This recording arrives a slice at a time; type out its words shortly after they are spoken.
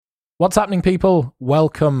What's happening, people?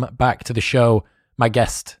 Welcome back to the show. My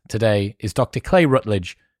guest today is Dr. Clay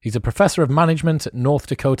Routledge. He's a professor of management at North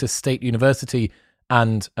Dakota State University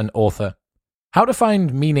and an author. How to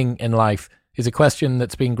find meaning in life is a question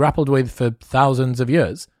that's been grappled with for thousands of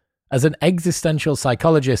years. As an existential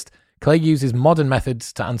psychologist, Clay uses modern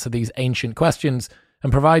methods to answer these ancient questions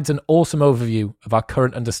and provides an awesome overview of our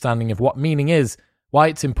current understanding of what meaning is, why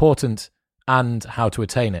it's important, and how to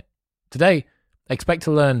attain it. Today, expect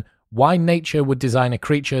to learn why nature would design a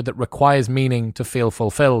creature that requires meaning to feel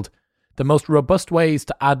fulfilled, the most robust ways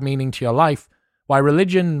to add meaning to your life, why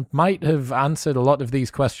religion might have answered a lot of these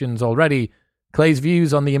questions already, Clay's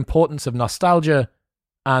views on the importance of nostalgia,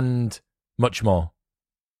 and much more.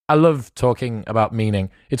 I love talking about meaning.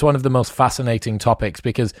 It's one of the most fascinating topics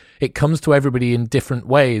because it comes to everybody in different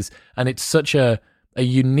ways, and it's such a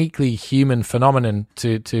uniquely human phenomenon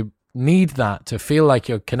to need that, to feel like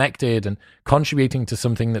you're connected and contributing to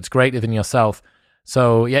something that's greater than yourself.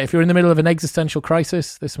 So yeah, if you're in the middle of an existential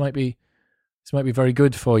crisis, this might be very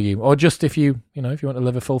good for you. Or just if you want to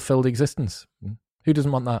live a fulfilled existence. Who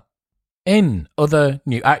doesn't want that? In other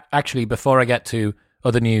news, actually, before I get to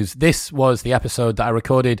other news, this was the episode that I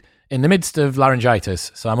recorded in the midst of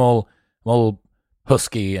laryngitis. So I'm all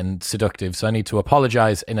husky and seductive. So I need to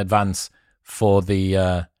apologize in advance for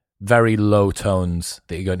the very low tones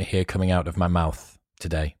that you're going to hear coming out of my mouth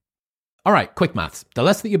today. All right, quick maths. The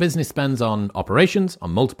less that your business spends on operations,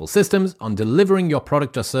 on multiple systems, on delivering your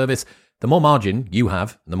product or service, the more margin you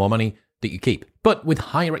have, the more money that you keep. But with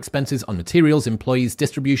higher expenses on materials, employees,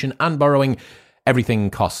 distribution, and borrowing,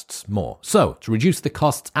 everything costs more. So, to reduce the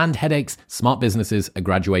costs and headaches, smart businesses are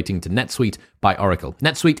graduating to NetSuite by Oracle.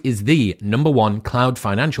 NetSuite is the #1 cloud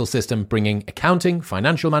financial system, bringing accounting,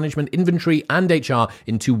 financial management, inventory, and HR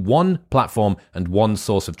into one platform and one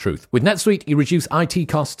source of truth. With NetSuite, you reduce IT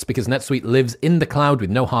costs because NetSuite lives in the cloud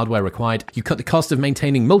with no hardware required. You cut the cost of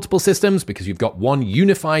maintaining multiple systems because you've got one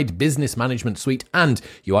unified business management suite, and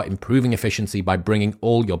you are improving efficiency by bringing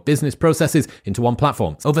all your business processes into one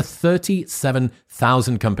platform. Over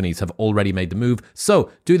 37,000 companies have already made the move,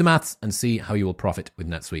 so do the maths and see how you will profit with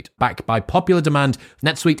NetSuite. Backed by popular demand,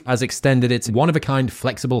 NetSuite has extended its one-of-a-kind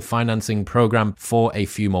flexible financing program for a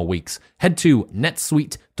few more weeks. Head to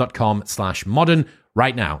netsuite.com/modern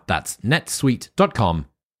right now. That's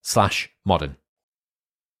netsuite.com/modern.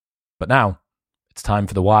 But now, it's time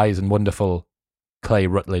for the wise and wonderful Clay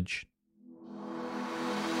Routledge.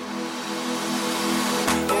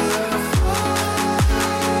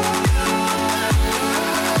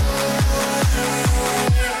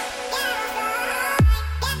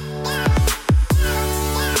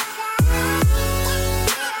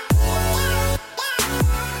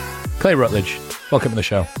 Clay Routledge, welcome to the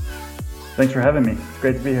show. Thanks for having me. It's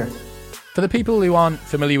great to be here. For the people who aren't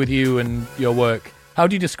familiar with you and your work, how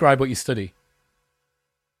do you describe what you study?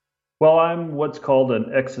 Well, I'm what's called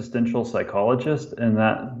an existential psychologist, and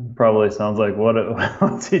that probably sounds like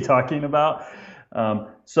what's he talking about?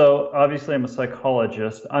 So obviously, I'm a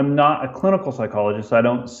psychologist. I'm not a clinical psychologist. I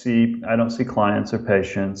don't see clients or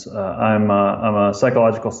patients. I'm a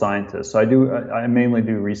psychological scientist. So I mainly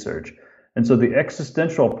do research. And so the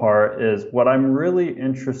existential part is what I'm really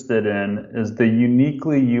interested in is the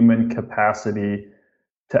uniquely human capacity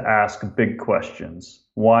to ask big questions.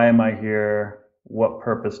 Why am I here? What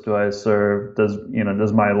purpose do I serve? Does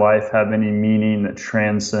my life have any meaning that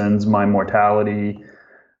transcends my mortality?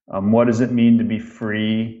 What does it mean to be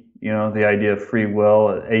free? The idea of free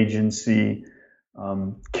will, agency,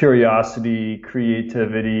 curiosity,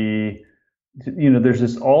 creativity.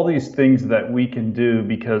 There's all these things that we can do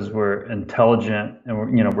because we're intelligent and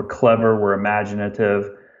we're clever, we're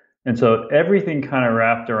imaginative. And so everything kind of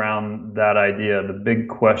wrapped around that idea, the big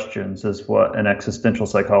questions, is what an existential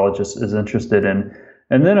psychologist is interested in.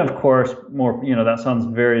 And then, of course, more, that sounds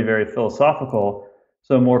very, very philosophical.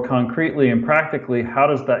 So more concretely and practically, how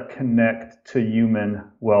does that connect to human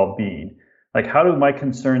well-being? Like, how do my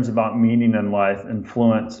concerns about meaning in life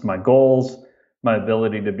influence my goals, my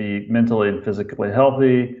ability to be mentally and physically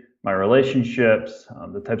healthy, my relationships,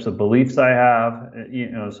 the types of beliefs I have,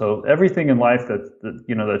 so everything in life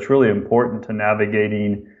that's really important to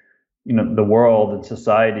navigating, the world and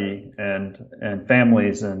society and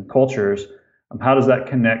families and cultures. How does that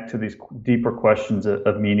connect to these deeper questions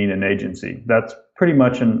of meaning and agency? That's pretty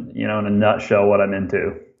much in a nutshell what I'm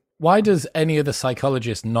into. Why does any other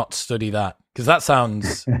psychologist not study that? Because that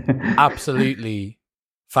sounds absolutely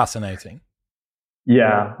fascinating.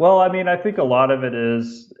 Yeah. Well, I mean, I think a lot of it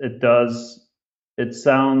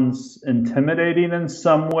sounds intimidating in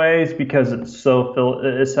some ways because it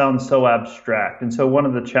sounds so abstract. And so one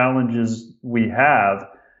of the challenges we have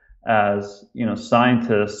as,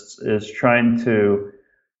 scientists is trying to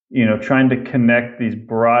connect these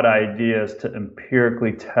broad ideas to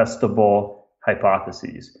empirically testable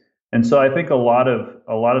hypotheses. And so I think a lot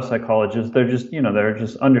of psychologists, they're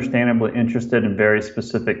just understandably interested in very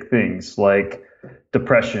specific things like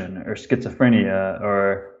depression or schizophrenia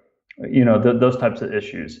or those types of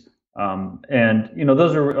issues. And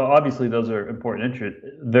those are important,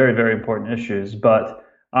 very, very important issues. But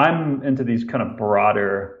I'm into these kind of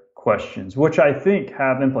broader questions, which I think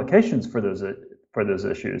have implications for those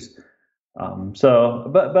issues.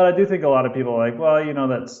 But I do think a lot of people are like, well,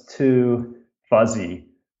 that's too fuzzy,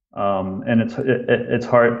 and it's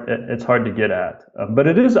hard to get at. But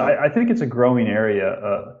it is. I think it's a growing area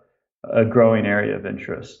of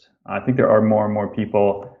interest. I think there are more and more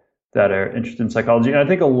people that are interested in psychology, and I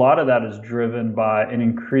think a lot of that is driven by an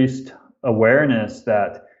increased awareness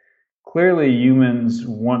that clearly humans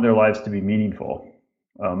want their lives to be meaningful.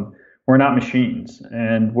 We're not machines,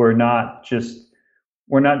 and we're not just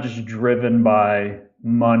driven by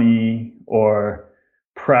money or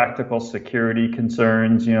practical security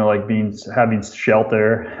concerns, like having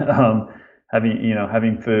shelter,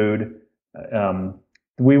 having food. Um,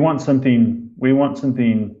 we want something. We want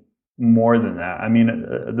something more than that. I mean,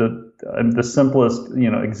 the simplest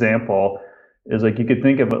example is like you could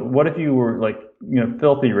think of it. What if you were like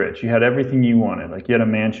filthy rich? You had everything you wanted. Like you had a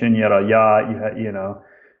mansion, you had a yacht, you had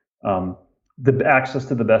um, the access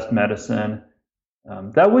to the best medicine.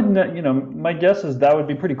 That wouldn't, my guess is that would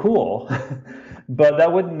be pretty cool, but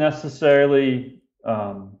that wouldn't necessarily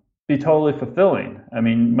be totally fulfilling. I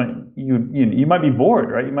mean, you might be bored,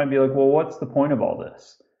 right? You might be like, well, what's the point of all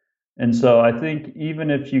this? And so I think even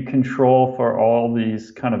if you control for all these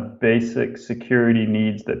kind of basic security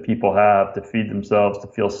needs that people have to feed themselves, to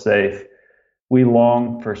feel safe, we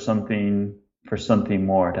long for something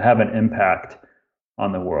more, to have an impact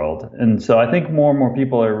on the world. And so I think more and more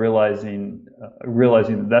people are realizing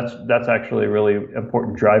that's actually a really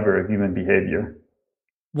important driver of human behavior.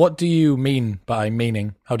 What do you mean by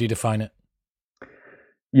meaning? How do you define it?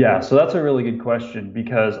 Yeah, so that's a really good question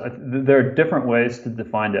because there are different ways to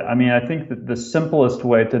define it. I mean, I think that the simplest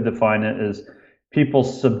way to define it is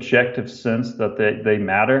people's subjective sense that they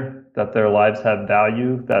matter, that their lives have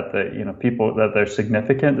value, that people that they're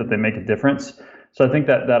significant, that they make a difference. So I think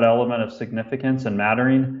that element of significance and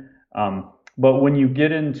mattering. But when you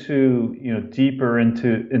get into deeper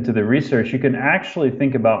into the research, you can actually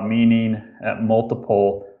think about meaning at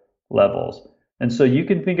multiple levels. And so you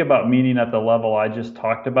can think about meaning at the level I just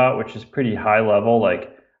talked about, which is pretty high level,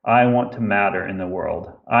 like I want to matter in the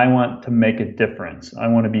world. I want to make a difference. I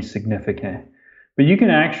want to be significant. But you can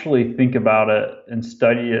actually think about it and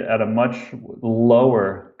study it at a much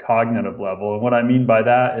lower cognitive level. And what I mean by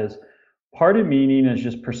that is part of meaning is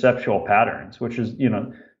just perceptual patterns, which is,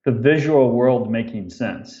 the visual world making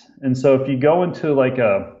sense. And so if you go into like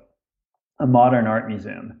a modern art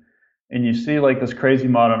museum and you see like this crazy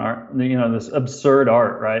modern art, this absurd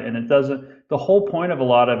art, right? And the whole point of a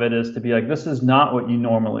lot of it is to be like, this is not what you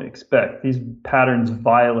normally expect. These patterns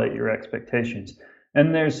violate your expectations.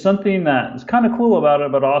 And there's something that is kind of cool about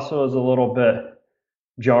it, but also is a little bit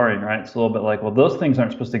jarring, right? It's a little bit like, well, those things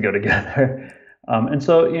aren't supposed to go together. And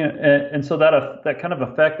so that kind of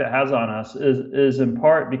effect it has on us is in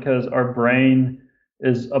part because our brain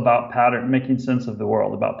is about making sense of the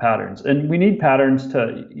world, about patterns. And we need patterns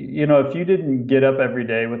to, if you didn't get up every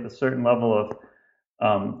day with a certain level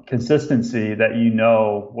of consistency that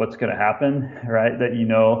what's going to happen, right? That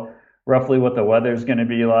roughly what the weather is going to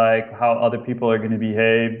be like, how other people are going to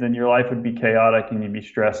behave, then your life would be chaotic and you'd be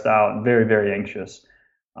stressed out and very, very anxious.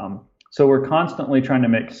 So we're constantly trying to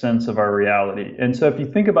make sense of our reality. And so if you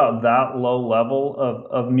think about that low level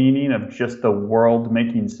of meaning, of just the world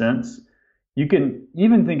making sense, you can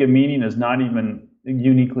even think of meaning as not even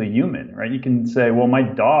uniquely human, right? You can say, well, my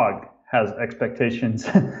dog has expectations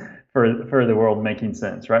for the world making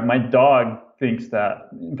sense, right? My dog thinks that.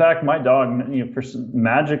 In fact, my dog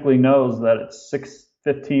magically knows that it's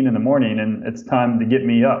 6:15 in the morning and it's time to get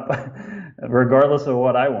me up, regardless of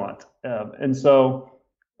what I want. And so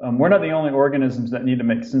we're not the only organisms that need to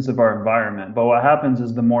make sense of our environment, but what happens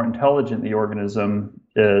is the more intelligent the organism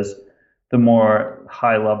is, the more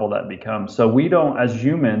high level that becomes. So we don't, as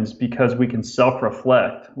humans, because we can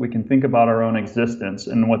self-reflect, we can think about our own existence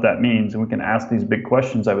and what that means, and we can ask these big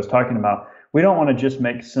questions I was talking about. We don't want to just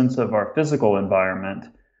make sense of our physical environment,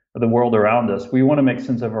 of the world around us. We want to make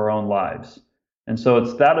sense of our own lives. And so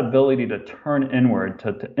it's that ability to turn inward,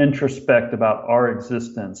 to introspect about our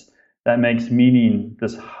existence, that makes meaning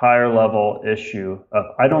this higher level issue of,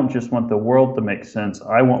 I don't just want the world to make sense,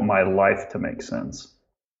 I want my life to make sense.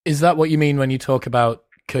 Is that what you mean when you talk about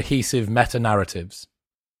cohesive meta-narratives?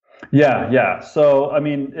 Yeah. So, I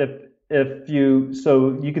mean, if you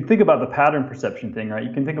so you can think about the pattern perception thing, right?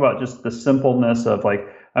 You can think about just the simpleness of like,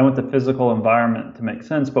 I want the physical environment to make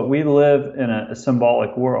sense, but we live in a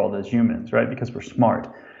symbolic world as humans, right? Because we're smart.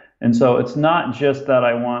 And so it's not just that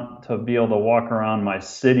I want to be able to walk around my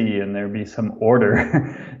city and there be some order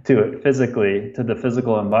to it physically, to the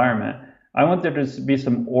physical environment. I want there to be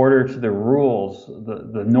some order to the rules,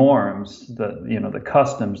 the norms, the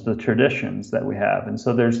customs, the traditions that we have. And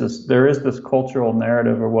so there is this cultural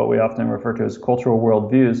narrative, or what we often refer to as cultural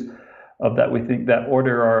worldviews, of that we think that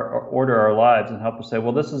order our lives and help us say,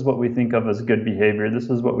 well, this is what we think of as good behavior.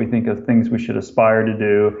 This is what we think of things we should aspire to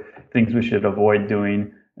do, things we should avoid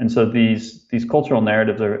doing. And so these cultural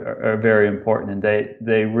narratives are very important, and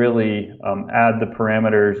they really add the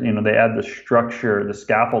parameters. They add the structure, the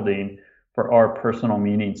scaffolding for our personal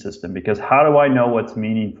meaning system. Because how do I know what's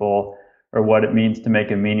meaningful or what it means to make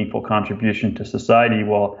a meaningful contribution to society?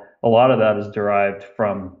 Well, a lot of that is derived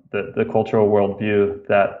from the cultural worldview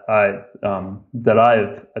that I've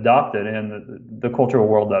adopted, and the cultural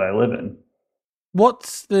world that I live in.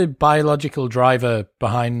 What's the biological driver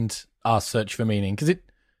behind our search for meaning? Because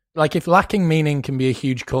if lacking meaning can be a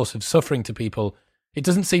huge cause of suffering to people, it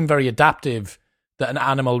doesn't seem very adaptive that an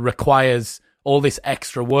animal requires all this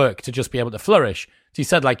extra work to just be able to flourish. So you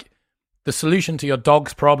said, like, the solution to your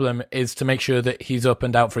dog's problem is to make sure that he's up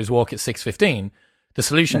and out for his walk at 6:15. The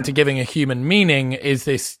solution to giving a human meaning is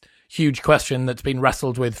this huge question that's been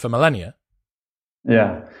wrestled with for millennia.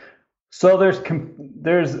 Yeah. So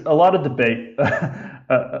there's a lot of debate,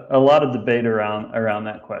 a lot of debate around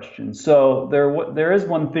that question. So there is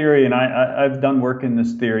one theory, and I've done work in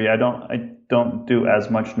this theory. I don't do as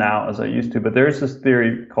much now as I used to, but there's this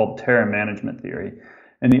theory called terror management theory,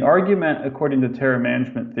 and the argument, according to terror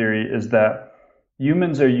management theory, is that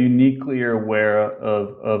humans are uniquely aware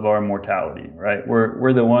of our mortality, right?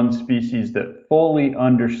 We're the one species that fully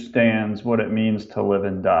understands what it means to live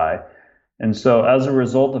and die. And so as a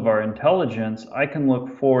result of our intelligence, I can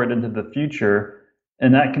look forward into the future,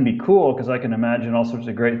 and that can be cool because I can imagine all sorts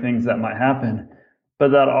of great things that might happen.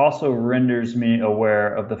 But that also renders me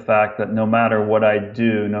aware of the fact that no matter what I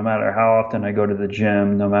do, no matter how often I go to the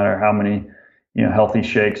gym, no matter how many healthy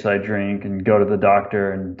shakes I drink and go to the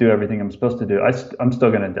doctor and do everything I'm supposed to do, I'm still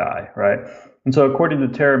going to die, right? And so according to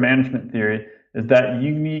terror management theory, is that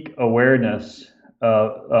unique awareness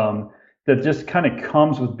that just kind of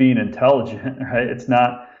comes with being intelligent, right? It's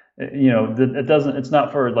not, it's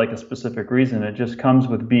not for like a specific reason. It just comes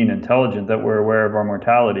with being intelligent, that we're aware of our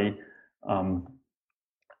mortality,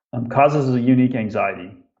 causes a unique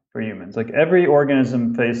anxiety for humans. Like, every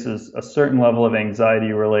organism faces a certain level of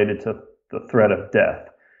anxiety related to the threat of death.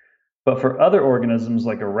 But for other organisms,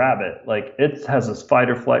 like a rabbit, like, it has this fight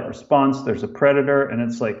or flight response. There's a predator, and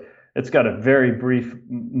it's got a very brief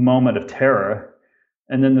moment of terror,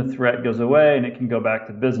 and then the threat goes away and it can go back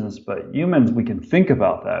to business. But humans, we can think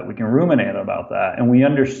about that, we can ruminate about that, and we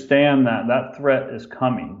understand that that threat is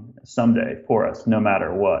coming someday for us, no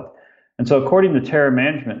matter what. And so according to terror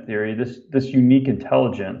management theory, this unique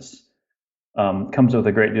intelligence comes with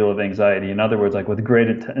a great deal of anxiety. In other words, like, with great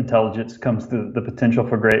intelligence comes the potential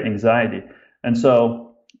for great anxiety. And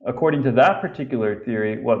so according to that particular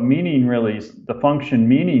theory, what meaning really, the function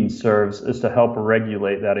meaning serves, is to help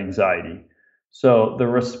regulate that anxiety. So the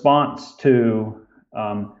response to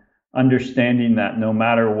understanding that no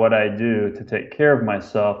matter what I do to take care of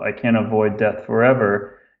myself, I can't avoid death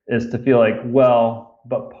forever, is to feel like, well,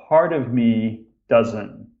 but part of me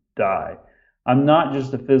doesn't die. I'm not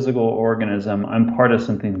just a physical organism. I'm part of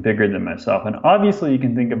something bigger than myself. And obviously you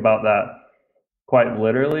can think about that quite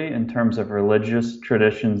literally in terms of religious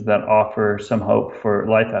traditions that offer some hope for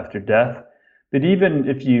life after death. But even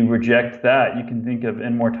if you reject that, you can think of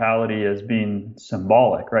immortality as being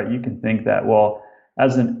symbolic, right? You can think that, well,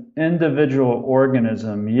 as an individual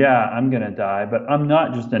organism, yeah, I'm going to die, but I'm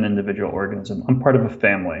not just an individual organism. I'm part of a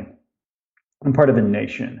family. I'm part of a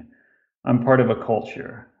nation. I'm part of a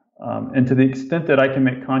culture. And to the extent that I can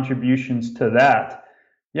make contributions to that,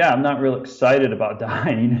 yeah, I'm not real excited about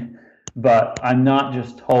dying, but I'm not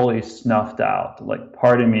just totally snuffed out. Like,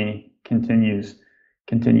 part of me continues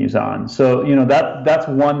on. So, that's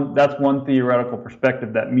one theoretical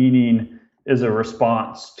perspective, that meaning is a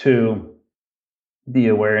response to the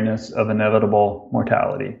awareness of inevitable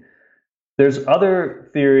mortality. There's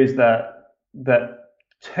other theories that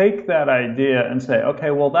take that idea and say,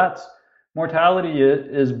 okay, well, mortality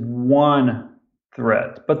is one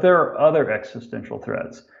threat, but there are other existential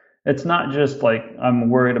threats. It's not just like I'm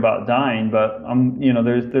worried about dying, but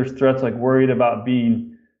there's threats like worried about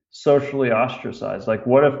being socially ostracized? Like,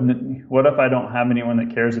 what if I don't have anyone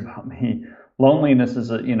that cares about me? Loneliness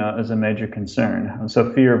is a major concern. And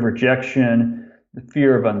so fear of rejection, the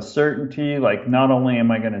fear of uncertainty, like not only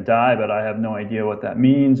am I going to die, but I have no idea what that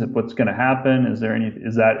means, what's going to happen. Is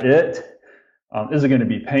that it? Is it going to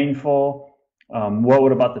be painful?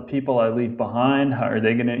 What about the people I leave behind? How are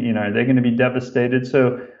they going to be devastated?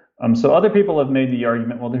 So other people have made the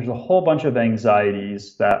argument, well, there's a whole bunch of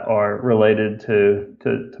anxieties that are related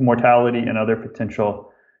to mortality and other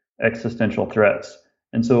potential existential threats.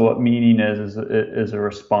 And so what meaning is a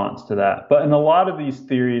response to that. But in a lot of these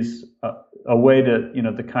theories, a way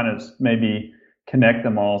to kind of maybe connect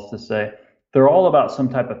them all is to say they're all about some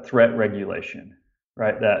type of threat regulation,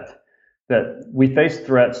 right? That we face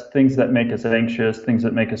threats, things that make us anxious, things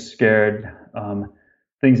that make us scared,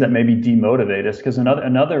 things that maybe demotivate us. Because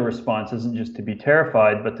another response isn't just to be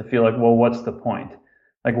terrified, but to feel like, well, what's the point?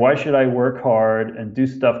 Like, why should I work hard and do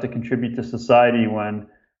stuff to contribute to society when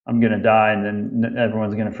I'm going to die and then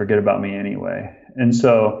everyone's going to forget about me anyway? And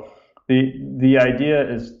so the idea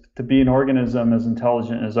is to be an organism as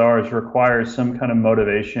intelligent as ours requires some kind of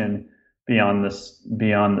motivation beyond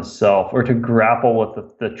the self, or to grapple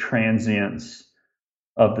with the transience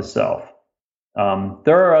of the self.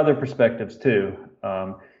 There are other perspectives too.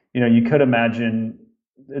 You could imagine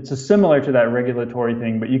it's similar to that regulatory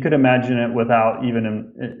thing, but you could imagine it without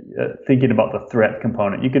even thinking about the threat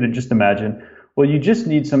component. You could just imagine, well, you just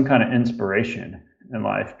need some kind of inspiration in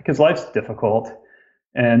life because life's difficult,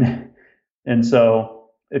 and so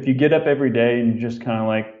if you get up every day and you just kind of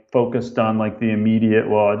like focused on like the immediate,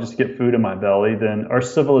 well, I just get food in my belly, then our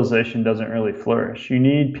civilization doesn't really flourish. You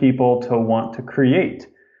need people to want to create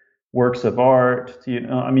works of art.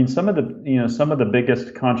 Some of the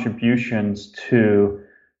biggest contributions to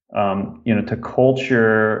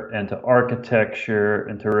culture and to architecture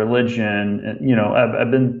and to religion,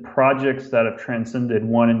 have been projects that have transcended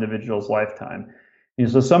one individual's lifetime.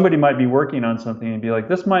 So somebody might be working on something and be like,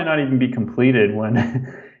 this might not even be completed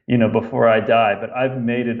when, before I die, but I've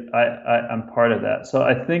made it. I'm part of that. So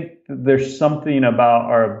I think there's something about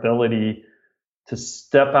our ability to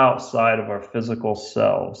step outside of our physical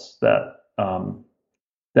selves that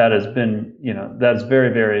has been, that's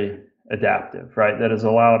very, very adaptive, right? That has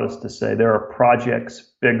allowed us to say there are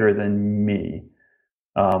projects bigger than me.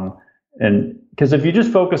 And because if you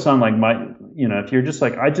just focus on like if you're just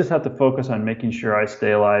like, I just have to focus on making sure I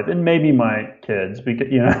stay alive and maybe my kids, because,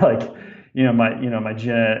 my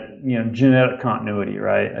genetic continuity,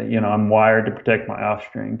 right? I'm wired to protect my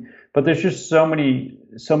offspring, but there's just so many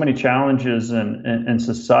challenges in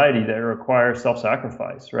society that require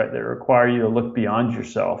self-sacrifice, right? That require you to look beyond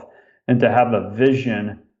yourself and to have a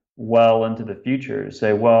vision well into the future.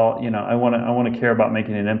 Say, well, I want to care about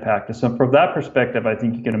making an impact. So from that perspective, I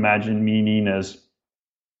think you can imagine meaning as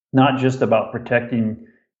not just about protecting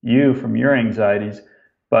you from your anxieties,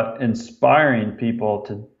 but inspiring people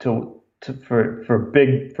for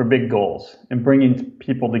big goals and bringing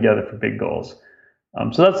people together for big goals.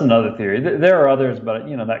 So that's another theory. There are others, but I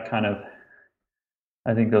think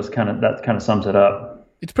that kind of sums it up.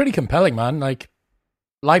 It's pretty compelling, man. Like,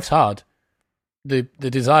 life's hard. The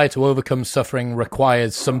desire to overcome suffering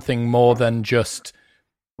requires something more than just,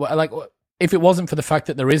 like, if it wasn't for the fact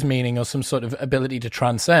that there is meaning or some sort of ability to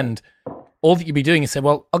transcend, all that you'd be doing is say,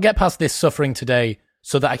 well, I'll get past this suffering today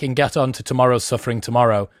so that I can get on to tomorrow's suffering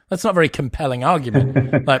tomorrow. That's not a very compelling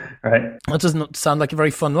argument. Like, right. That doesn't sound like a very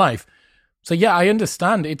fun life. So yeah, I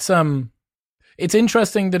understand. It's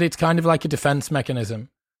interesting that it's kind of like a defense mechanism,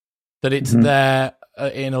 that it's there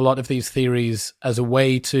in a lot of these theories as a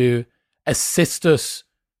way to assist us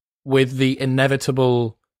with the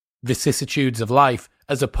inevitable vicissitudes of life,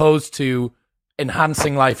 as opposed to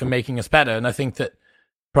enhancing life and making us better. And I think that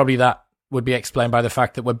probably that would be explained by the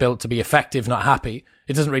fact that we're built to be effective, not happy.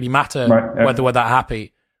 It doesn't really matter whether we're that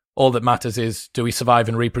happy. All that matters is, do we survive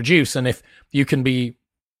and reproduce? And if you can be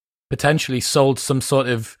potentially sold some sort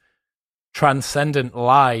of transcendent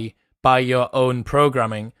lie by your own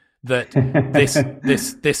programming, that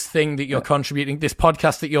this thing that you're contributing, this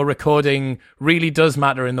podcast that you're recording, really does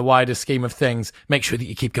matter in the wider scheme of things. Make sure that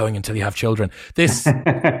you keep going until you have children. This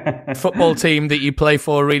football team that you play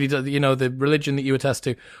for really does, the religion that you attest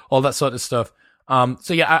to, all that sort of stuff.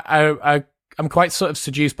 So yeah, I'm quite sort of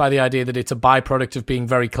seduced by the idea that it's a byproduct of being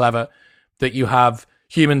very clever, that you have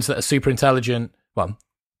humans that are super intelligent. Well,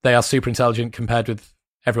 they are super intelligent compared with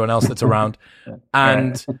everyone else that's around.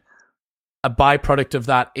 And a byproduct of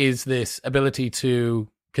that is this ability to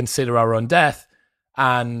consider our own death.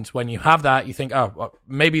 And when you have that, you think, oh, well,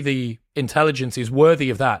 maybe the intelligence is worthy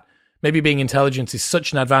of that. Maybe being intelligent is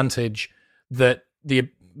such an advantage that the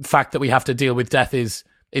fact that we have to deal with death is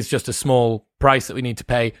is just a small price that we need to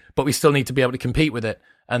pay, but we still need to be able to compete with it.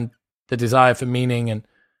 And the desire for meaning and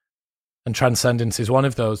transcendence is one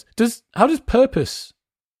of those. How does purpose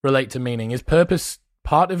relate to meaning? Is purpose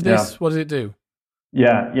part of this? Yeah. What does it do?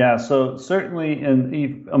 Yeah. So certainly,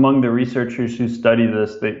 among the researchers who study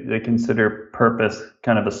this, they consider purpose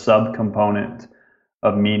kind of a subcomponent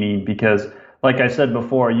of meaning because, like I said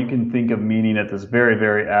before, you can think of meaning at this very,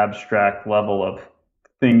 very abstract level of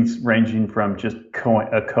things ranging from just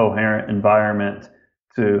a coherent environment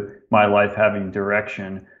to my life having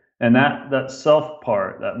direction. And that self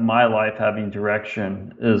part, that my life having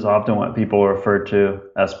direction, is often what people refer to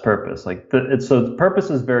as purpose. So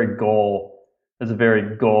purpose is a very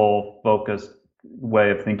goal focused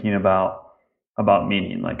way of thinking about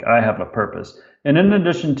meaning. Like I have a purpose. And in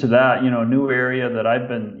addition to that, a new area that I've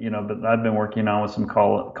been working on with some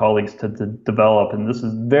colleagues to develop, and this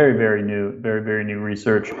is very, very new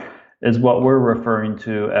research, is what we're referring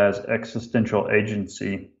to as existential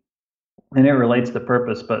agency. And it relates to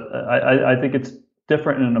purpose, but I think it's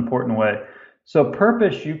different in an important way. So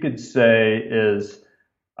purpose, you could say, is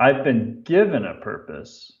I've been given a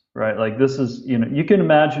purpose, right? Like this is, you can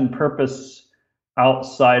imagine purpose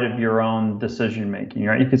outside of your own decision making,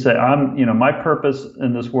 right? You could say, my purpose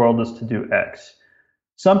in this world is to do X.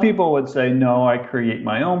 Some people would say, no, I create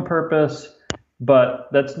my own purpose, but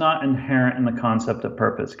that's not inherent in the concept of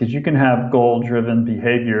purpose because you can have goal-driven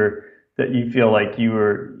behavior that you feel like you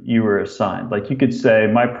were assigned. Like you could say,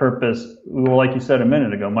 my purpose, well, like you said a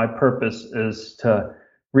minute ago, my purpose is to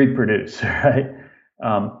reproduce, right?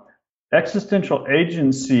 Existential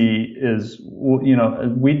agency is,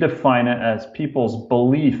 we define it as people's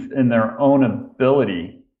belief in their own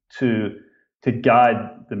ability to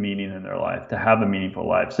guide the meaning in their life, to have a meaningful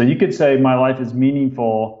life. So you could say my life is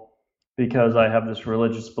meaningful because I have this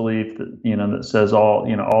religious belief that, that says all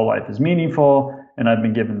life is meaningful and I've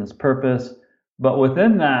been given this purpose. But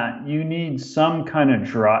within that, you need some kind of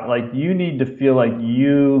drive, like you need to feel like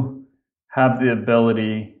you have the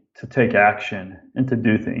ability to take action and to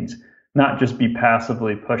do things, not just be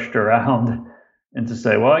passively pushed around and to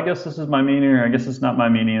say, well, I guess this is my meaning or I guess it's not my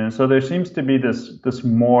meaning. And so there seems to be this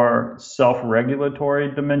more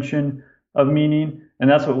self-regulatory dimension of meaning, and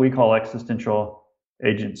that's what we call existential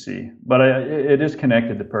agency. But it is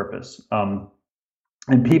connected to purpose.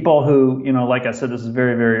 And people who, like I said, this is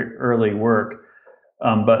very, very early work,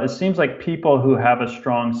 but it seems like people who have a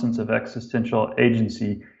strong sense of existential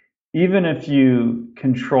agency, even if you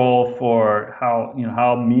control for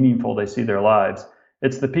how meaningful they see their lives,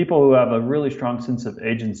 it's the people who have a really strong sense of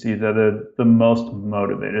agency that are the most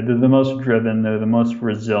motivated. They're the most driven. They're the most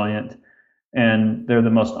resilient, and they're the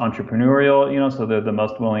most entrepreneurial. So they're the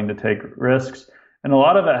most willing to take risks. And a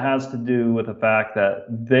lot of it has to do with the fact that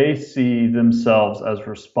they see themselves as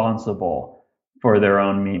responsible for their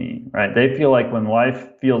own meaning, right? They feel like when life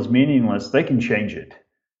feels meaningless, they can change it.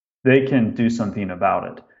 They can do something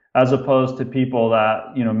about it, as opposed to people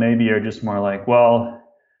that, maybe are just more like, well,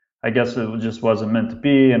 I guess it just wasn't meant to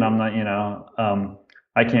be, and I'm not,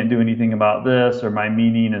 I can't do anything about this, or my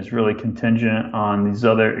meaning is really contingent on these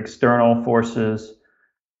other external forces.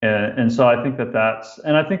 And so I think that's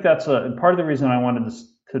a part of the reason I wanted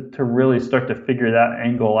to really start to figure that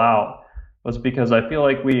angle out was because I feel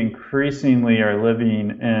like we increasingly are living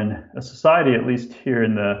in a society, at least here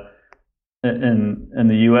in the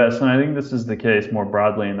U.S., and I think this is the case more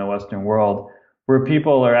broadly in the Western world, where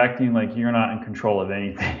people are acting like you're not in control of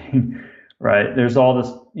anything, right? There's all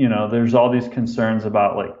these concerns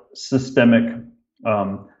about like systemic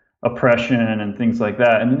oppression and things like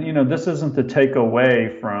that. And, this isn't to take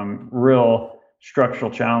away from real structural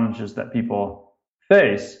challenges that people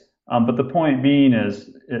face. But the point being is,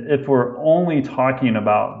 if we're only talking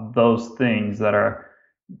about those things that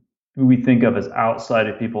we think of as outside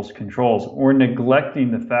of people's controls, we're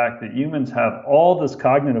neglecting the fact that humans have all this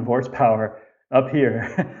cognitive horsepower up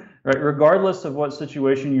here, right? Regardless of what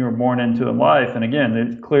situation you were born into in life. And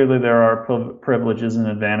again, clearly there are privileges and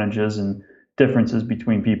advantages and differences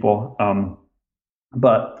between people.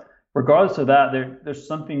 But regardless of that, there's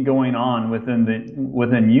something going on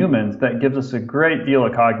within humans that gives us a great deal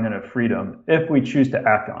of cognitive freedom if we choose to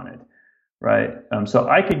act on it, right? So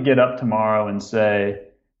I could get up tomorrow and say,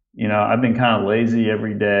 I've been kind of lazy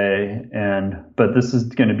every day, but this is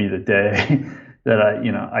going to be the day that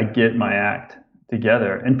I get my act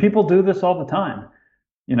together. And people do this all the time.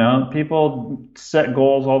 People set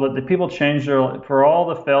goals people change for all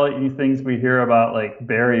the failure things we hear about, like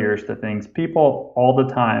barriers to things. People all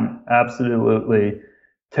the time absolutely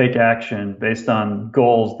take action based on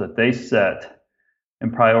goals that they set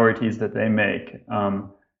and priorities that they make.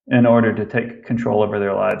 in order to take control over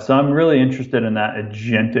their lives. So I'm really interested in that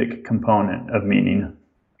agentic component of meaning.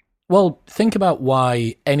 Well, think about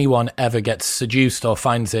why anyone ever gets seduced or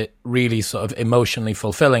finds it really sort of emotionally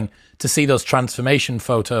fulfilling to see those transformation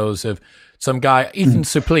photos of some guy, Ethan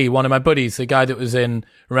Suplee, one of my buddies, the guy that was in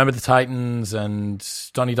Remember the Titans and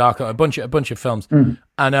Donnie Darko, a bunch of films.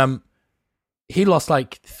 And he lost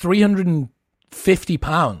like 350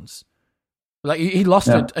 pounds. Like he lost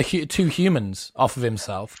two humans off of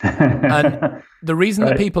himself. And the reason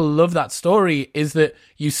that people love that story is that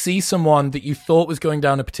you see someone that you thought was going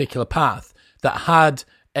down a particular path that had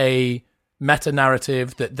a meta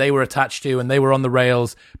narrative that they were attached to and they were on the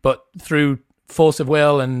rails, but through force of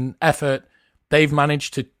will and effort, they've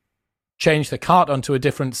managed to change the cart onto a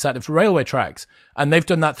different set of railway tracks. And they've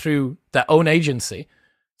done that through their own agency.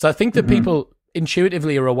 So I think that people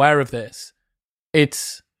intuitively are aware of this.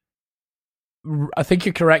 I think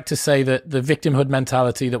you're correct to say that the victimhood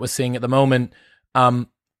mentality that we're seeing at the moment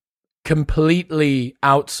completely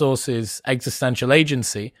outsources existential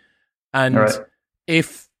agency. And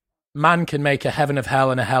if man can make a heaven of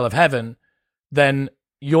hell and a hell of heaven, then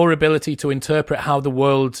your ability to interpret how the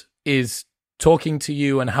world is talking to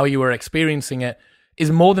you and how you are experiencing it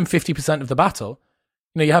is more than 50% of the battle.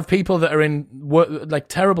 You know, you have people that are in like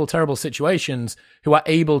terrible, terrible situations who are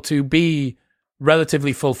able to be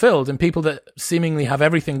relatively fulfilled, and people that seemingly have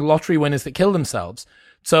everything, lottery winners that kill themselves.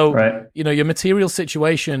 So, you know, your material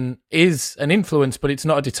situation is an influence, but it's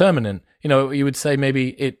not a determinant. You know, you would say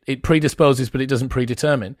maybe it predisposes, but it doesn't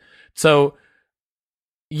predetermine. So,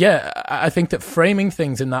 yeah, I think that framing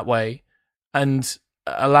things in that way and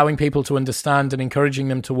allowing people to understand and encouraging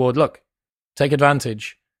them toward, look, take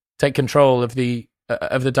advantage, take control of the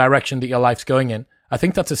direction that your life's going in. I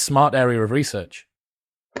think that's a smart area of research.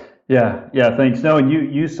 Yeah, thanks. No, and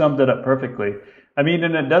you summed it up perfectly. I mean,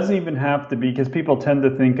 and it doesn't even have to be, because people tend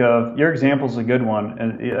to think of, your example's a good one,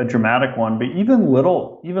 a dramatic one, but even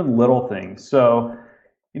little things. So,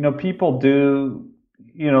 you know, people do,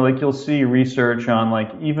 you know, like you'll see research on like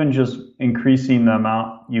even just increasing the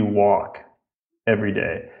amount you walk every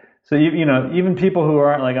day. So you know, even people who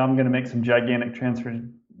aren't like, I'm going to make some gigantic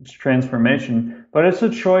transformation, but it's a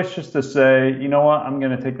choice just to say, you know what, I'm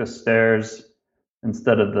going to take the stairs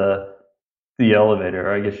instead of the elevator,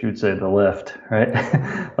 or I guess you would say the lift, right?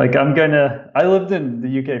 Like I lived in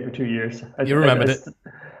the UK for 2 years. You remembered it.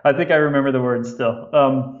 I think I remember the word still.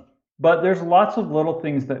 But there's lots of little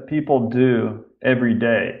things that people do every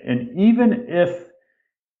day. And even if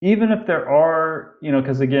there are, you know,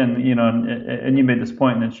 because again, you know, and you made this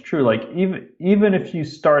point, and it's true, like even if you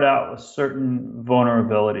start out with certain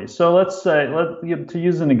vulnerabilities. So let's say, to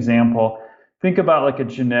use an example, think about like a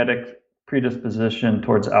genetic predisposition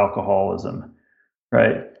towards alcoholism,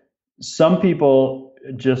 right? Some people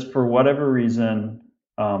just for whatever reason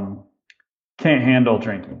can't handle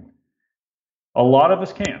drinking. A lot of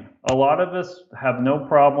us can. A lot of us have no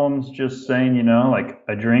problems just saying, you know, like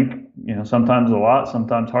I drink, you know, sometimes a lot,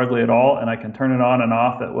 sometimes hardly at all, and I can turn it on and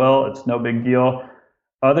off at will. It's no big deal.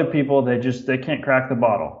 Other people, they can't crack the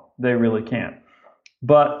bottle. They really can't.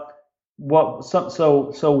 But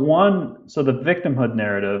so the victimhood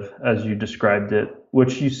narrative, as you described it,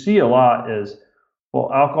 which you see a lot, is,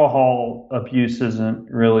 well, alcohol abuse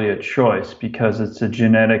isn't really a choice because it's a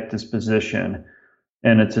genetic disposition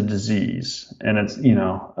and it's a disease, and it's, you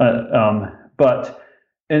know,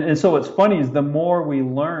 and so what's funny is the more we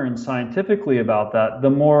learn scientifically about that, the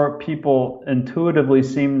more people intuitively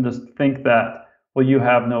seem to think that, well, you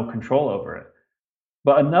have no control over it.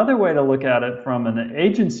 But another way to look at it from an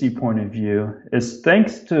agency point of view is,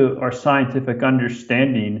 thanks to our scientific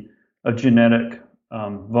understanding of genetic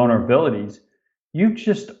vulnerabilities, you've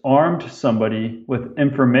just armed somebody with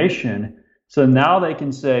information. So now they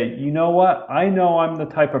can say, you know what? I know I'm the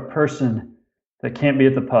type of person that can't be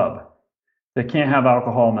at the pub, that can't have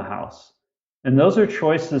alcohol in the house. And those are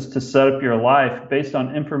choices to set up your life based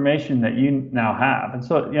on information that you now have. And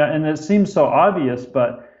so, yeah, and it seems so obvious,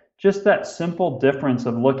 but just that simple difference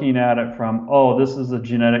of looking at it from, oh, this is a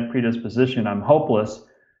genetic predisposition, I'm hopeless,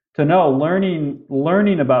 to no,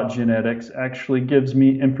 learning about genetics actually gives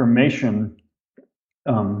me information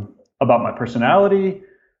about my personality,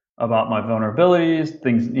 about my vulnerabilities,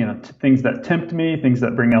 things, you know, things that tempt me, things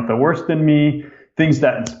that bring out the worst in me, things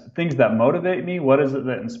that motivate me. What is it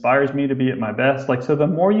that inspires me to be at my best? Like, so the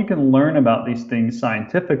more you can learn about these things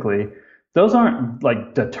scientifically, those aren't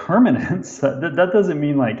like determinants. That doesn't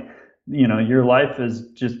mean like, you know, your life is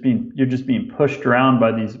you're just being pushed around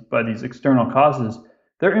by these external causes.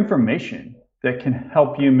 They're information that can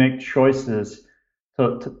help you make choices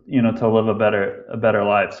to live a better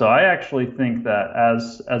life. So I actually think that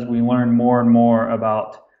as we learn more and more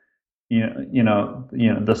about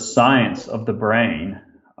the science of the brain.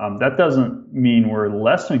 That doesn't mean we're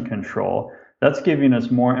less in control. That's giving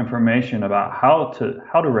us more information about how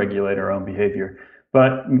to regulate our own behavior.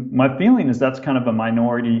 But my feeling is that's kind of a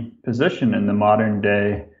minority position in the modern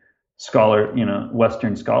day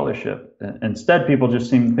Western scholarship. Instead, people just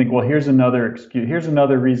seem to think, well, here's another excuse, here's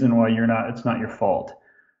another reason why it's not your fault.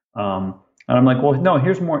 And I'm like, well, no,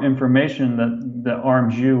 here's more information that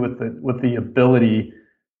arms you with the ability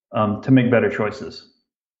to make better choices.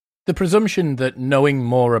 The presumption that knowing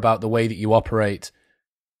more about the way that you operate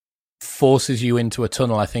forces you into a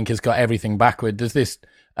tunnel, I think, has got everything backward. There's this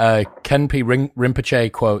Khenpo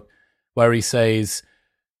Rinpoche quote where he says,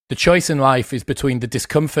 the choice in life is between the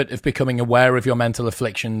discomfort of becoming aware of your mental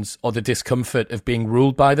afflictions or the discomfort of being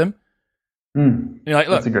ruled by them. You're like,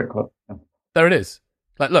 look, that's a great quote. Yeah. There it is.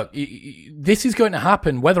 Like, look, this is going to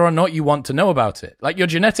happen whether or not you want to know about it. Like, your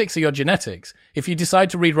genetics are your genetics. If you decide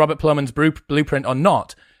to read Robert Plummer's blueprint or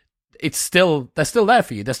not, they're still there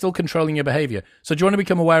for you. They're still controlling your behavior. So do you want to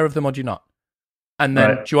become aware of them or do you not? And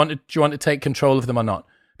then do you want to take control of them or not?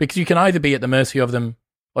 Because you can either be at the mercy of them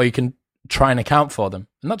or you can try and account for them.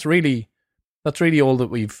 And that's really all that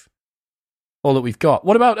we've got.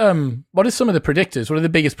 What about what are some of the predictors? What are the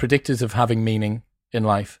biggest predictors of having meaning in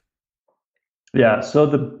life? Yeah, so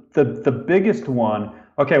the biggest one,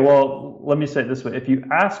 okay, well, let me say it this way. If you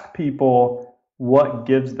ask people what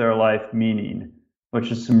gives their life meaning,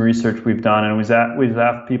 which is some research we've done, and we've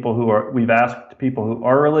asked people who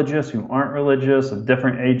are religious, who aren't religious, of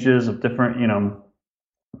different ages, of different,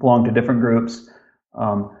 belong to different groups.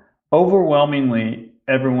 Overwhelmingly,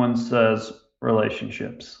 everyone says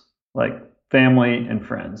relationships, like family and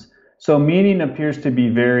friends. So meaning appears to be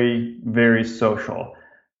very, very social.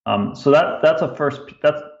 So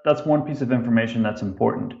that's one piece of information that's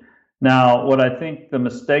important. Now, what I think the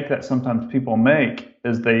mistake that sometimes people make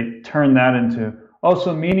is they turn that into,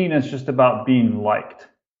 so meaning is just about being liked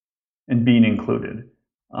and being included.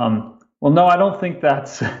 Well, no, I don't think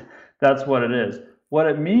that's what it is. What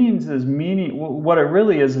it means is meaning. What it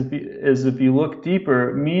really is if you look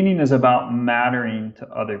deeper, meaning is about mattering to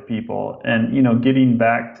other people, and getting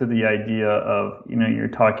back to the idea of you're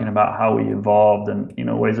talking about how we evolved and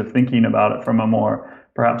ways of thinking about it from a more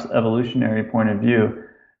perhaps evolutionary point of view.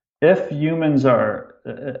 If humans are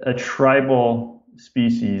a tribal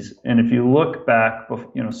species, and if you look back,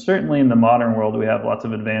 certainly in the modern world we have lots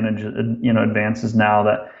of advances now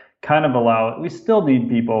that kind of allow it. We still need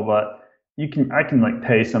people, but I can like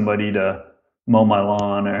pay somebody to mow my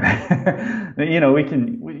lawn, or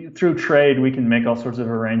through trade we can make all sorts of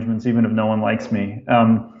arrangements even if no one likes me.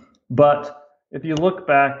 But if you look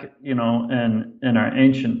back, in our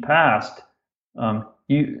ancient past, and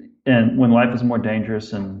when life was more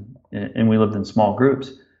dangerous and we lived in small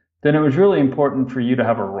groups, then it was really important for you to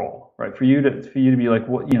have a role, right? For you to be like,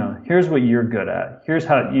 here's what you're good at. Here's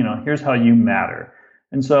how you matter.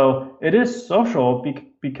 And so it is social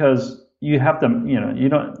because you have to,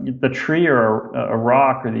 the tree or a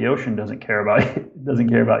rock or the ocean doesn't care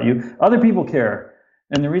about you. Other people care.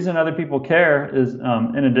 And the reason other people care is,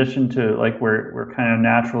 in addition to like we're kind of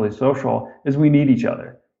naturally social, is we need each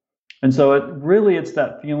other. And so it's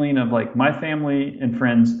that feeling of like my family and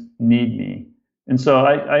friends need me. And so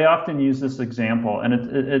I often use this example, and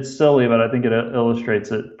it's silly, but I think it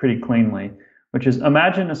illustrates it pretty cleanly, which is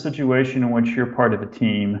imagine a situation in which you're part of a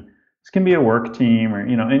team. This can be a work team or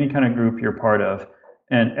any kind of group you're part of,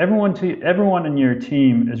 and everyone in your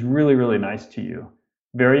team is really, really nice to you,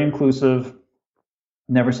 very inclusive,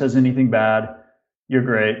 never says anything bad. You're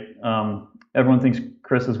great. Everyone thinks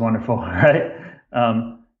Chris is wonderful, right?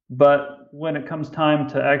 But when it comes time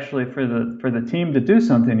to actually for the team to do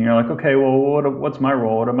something, you're like, okay, well, what's my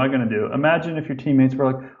role? What am I going to do? Imagine if your teammates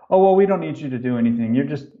were like, oh, well, we don't need you to do anything.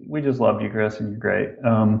 We just loved you, Chris, and you're great.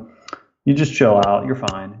 You just chill out. You're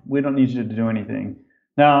fine. We don't need you to do anything.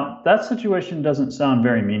 Now, that situation doesn't sound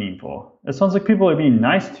very meaningful. It sounds like people are being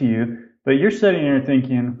nice to you, but you're sitting there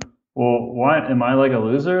thinking, well, why am I like a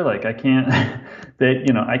loser? Like I can't,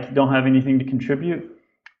 I don't have anything to contribute.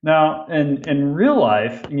 Now, in real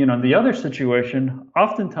life, the other situation,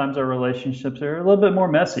 oftentimes our relationships are a little bit more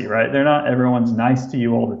messy, right? They're not everyone's nice to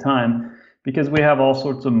you all the time because we have all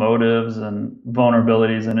sorts of motives and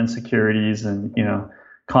vulnerabilities and insecurities and,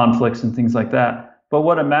 conflicts and things like that. But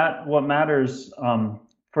what matters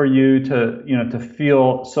for you to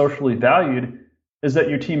feel socially valued is that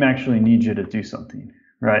your team actually needs you to do something,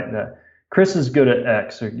 right? That Chris is good at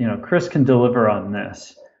X, or Chris can deliver on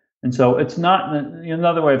this. And so it's not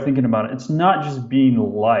another way of thinking about it. It's not just being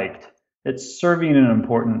liked; it's serving an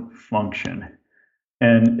important function.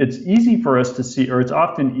 And it's easy for us to see, or it's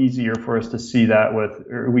often easier for us to see that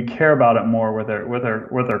or we care about it more with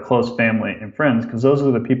our close family and friends, because those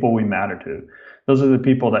are the people we matter to. Those are the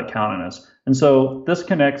people that count on us. And so this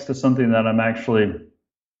connects to something that I'm actually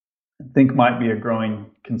think might be a growing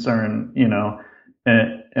concern,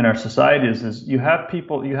 in our society is you have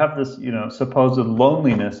this, supposed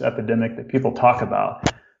loneliness epidemic that people talk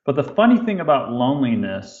about. But the funny thing about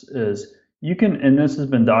loneliness is and this has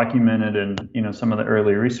been documented in, some of the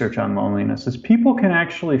early research on loneliness, is people can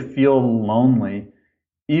actually feel lonely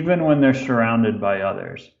even when they're surrounded by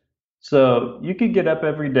others. So you could get up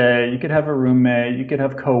every day, you could have a roommate, you could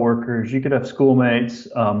have coworkers, you could have schoolmates,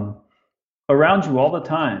 around you all the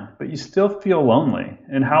time, but you still feel lonely.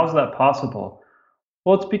 And how is that possible?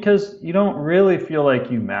 Well, it's because you don't really feel like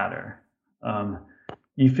you matter.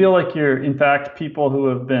 You feel like in fact, people who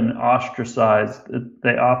have been ostracized,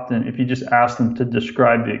 they often, if you just ask them to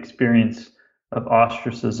describe the experience of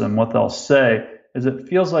ostracism, what they'll say is it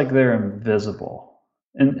feels like they're invisible.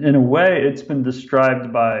 And in a way, it's been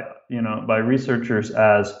described by researchers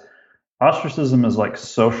as ostracism is like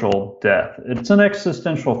social death. It's an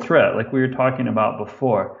existential threat, like we were talking about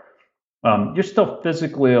before. You're still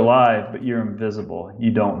physically alive, but you're invisible.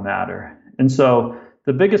 You don't matter. And so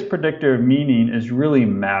the biggest predictor of meaning is really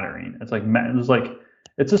mattering.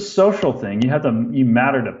 It's a social thing. You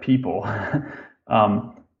matter to people,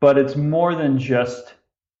 but it's more than just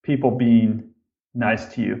people being nice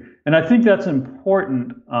to you. And I think that's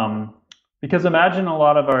important. Because imagine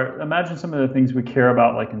some of the things we care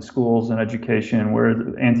about, like in schools and education,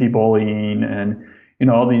 where anti-bullying and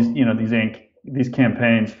all these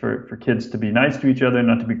campaigns for kids to be nice to each other,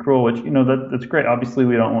 not to be cruel. Which that's great. Obviously,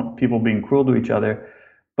 we don't want people being cruel to each other,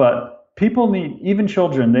 but even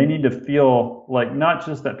children, they need to feel like not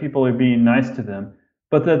just that people are being nice to them,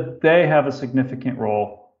 but that they have a significant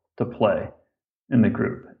role to play in the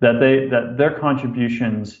group. That their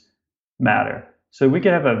contributions matter. So we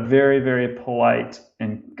could have a very, very polite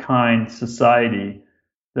and kind society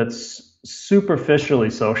that's superficially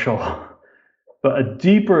social, but a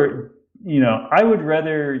deeper, I would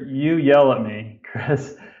rather you yell at me,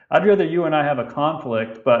 Chris. I'd rather you and I have a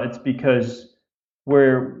conflict, but it's because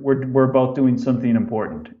we're both doing something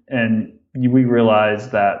important. And we realize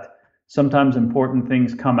that sometimes important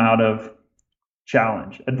things come out of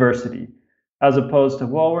challenge, adversity, as opposed to,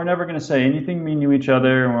 well, we're never going to say anything mean to each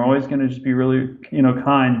other, and we're always going to just be really,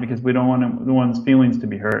 kind because we don't want one's feelings to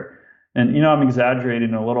be hurt. And, I'm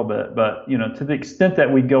exaggerating a little bit, but, to the extent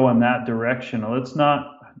that we go in that direction, let's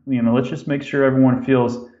just make sure everyone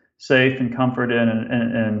feels safe and comforted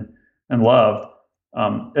and loved.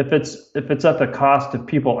 If it's at the cost of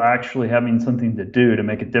people actually having something to do to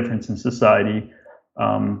make a difference in society,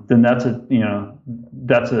 then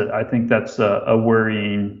I think that's a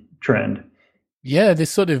worrying trend. Yeah, this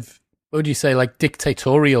sort of, what would you say, like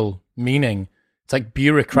dictatorial meaning. It's like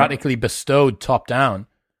bureaucratically bestowed top down.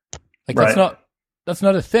 Like right. that's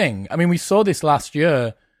not a thing. I mean, we saw this last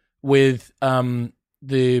year with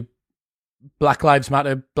the Black Lives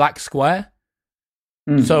Matter Black Square.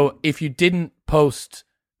 Mm. So if you didn't post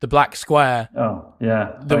the Black Square,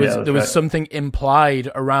 there was something implied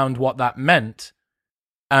around what that meant.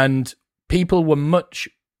 And people were much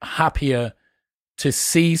happier to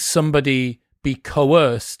see somebody be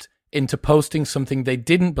coerced into posting something they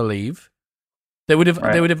didn't believe. They would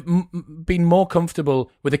have been more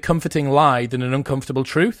comfortable with a comforting lie than an uncomfortable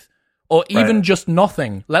truth, or even just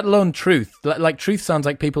nothing, let alone truth. Like truth sounds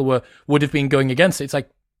like people would have been going against it. It's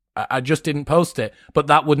like, I just didn't post it, but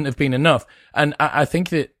that wouldn't have been enough. And I think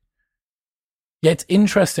that, it's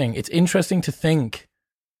interesting. It's interesting to think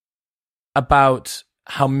about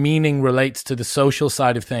how meaning relates to the social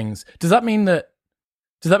side of things. Does that mean that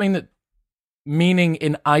meaning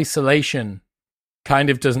in isolation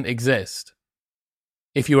kind of doesn't exist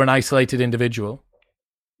if you're an isolated individual?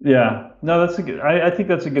 Yeah, no, I think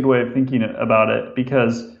that's a good way of thinking about it,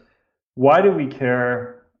 because why do we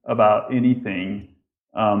care about anything?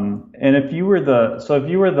 And if you were the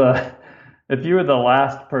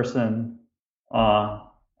last person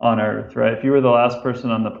on Earth, right? If you were the last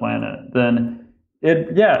person on the planet, then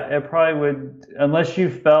it probably would, unless you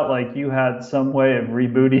felt like you had some way of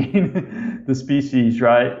rebooting the species,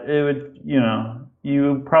 right? It would,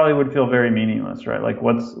 you probably would feel very meaningless, right? Like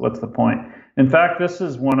what's the point? In fact, this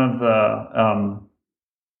is one of the,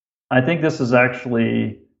 I think this is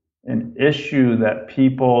actually an issue that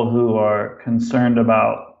people who are concerned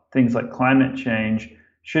about things like climate change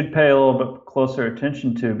should pay a little bit closer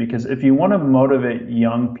attention to, because if you want to motivate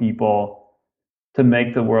young people to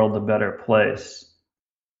make the world a better place,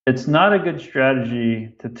 it's not a good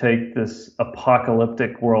strategy to take this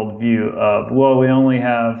apocalyptic worldview of, well, we only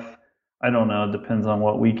have, I don't know, it depends on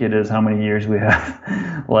what week it is, how many years we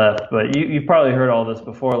have left. But you've probably heard all this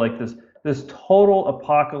before, like this total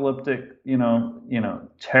apocalyptic,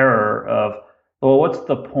 terror of, well, what's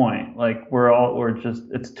the point? Like we're just,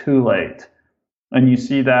 it's too late. And you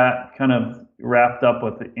see that kind of wrapped up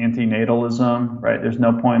with the antinatalism, right? There's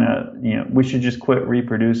no point we should just quit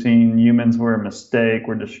reproducing. Humans were a mistake.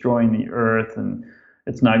 We're destroying the earth and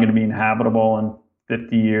it's not going to be inhabitable in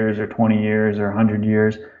 50 years or 20 years or 100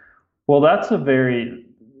 years. Well, that's a very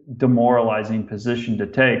demoralizing position to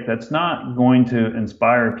take. That's not going to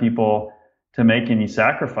inspire people to make any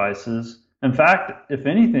sacrifices. In fact, if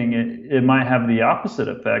anything, it might have the opposite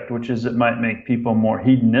effect, which is it might make people more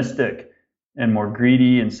hedonistic and more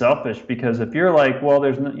greedy and selfish. Because if you're like, well,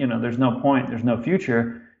 there's no point, there's no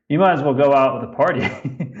future, you might as well go out with a party,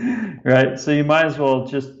 right? So you might as well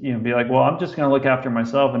just be like, well, I'm just going to look after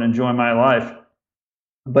myself and enjoy my life.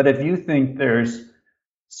 But if you think there's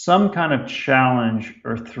some kind of challenge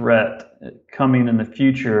or threat coming in the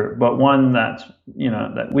future, but one that's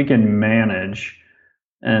that we can manage,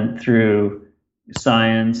 and through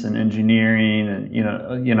science and engineering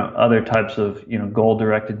and other types of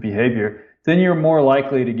goal-directed behavior, then you're more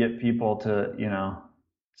likely to get people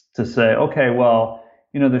to say, okay, well,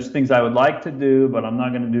 there's things I would like to do, but I'm not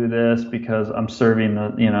going to do this because I'm serving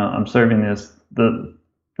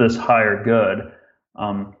this higher good.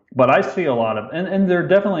 But I see a lot of, and there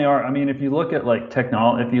definitely are. I mean, if you look at like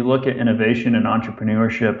technology, if you look at innovation and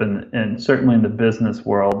entrepreneurship, and certainly in the business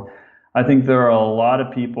world, I think there are a lot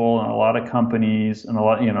of people and a lot of companies and a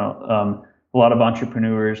lot of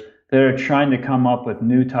entrepreneurs that are trying to come up with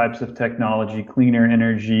new types of technology, cleaner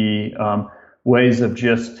energy, ways of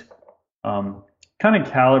just kind of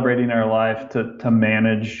calibrating our life to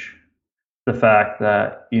manage the fact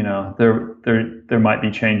that there might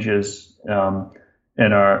be changes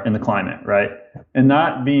in the climate, right? And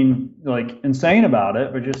not being like insane about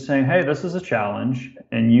it, but just saying, hey, this is a challenge,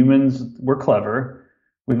 and humans, we're clever.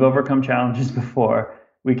 We've overcome challenges before.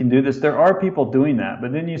 We can do this. There are people doing that,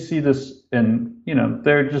 but then you see this, and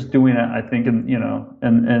they're just doing it, I think,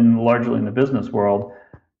 and largely in the business world.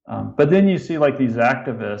 But then you see like these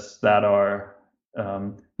activists that are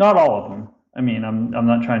not all of them. I mean, I'm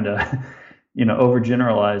not trying to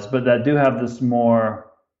overgeneralize, but that do have this more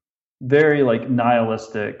very like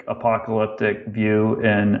nihilistic, apocalyptic view.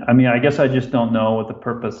 And I mean, I guess I just don't know what the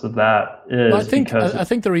purpose of that is. Well, I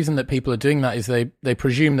think the reason that people are doing that is they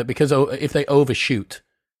presume that because if they overshoot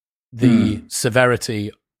the severity,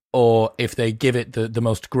 or if they give it the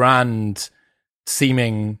most grand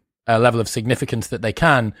seeming level of significance that they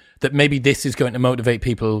can, that maybe this is going to motivate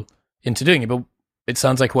people into doing it. But it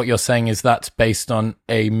sounds like what you're saying is that's based on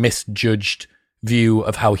a misjudged view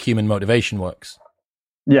of how human motivation works.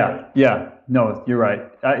 Yeah. No, you're right.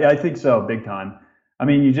 I think so, big time. I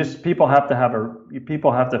mean, people have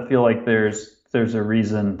to feel like there's a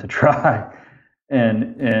reason to try, so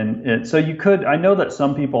I know that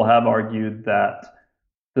some people have argued that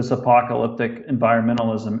this apocalyptic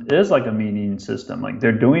environmentalism is like a meaning system. Like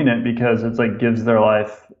they're doing it because it's like gives their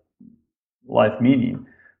life meaning.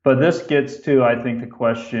 But this gets to, I think, the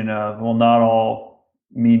question of, well, not all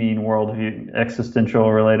meaning worldview,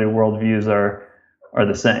 existential related worldviews are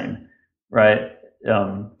the same, right?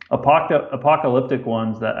 Apocalyptic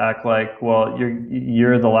ones that act like, well,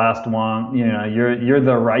 you're the last one, you're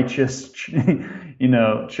the righteous,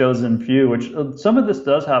 chosen few. Which some of this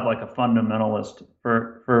does have like a fundamentalist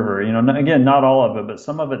fervor. Again, not all of it, but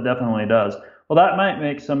some of it definitely does. Well, that might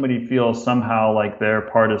make somebody feel somehow like they're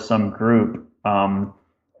part of some group, and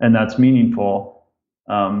that's meaningful.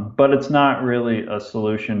 But it's not really a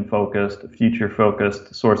solution-focused,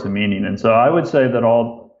 future-focused source of meaning. And so I would say that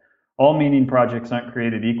all meaning projects aren't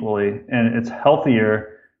created equally, and it's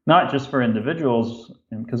healthier, not just for individuals,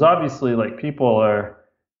 because obviously, like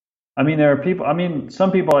there are people. I mean,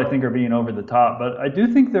 some people I think are being over the top, but I do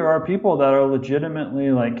think there are people that are legitimately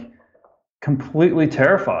like completely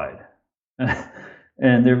terrified,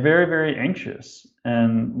 and they're very, very anxious,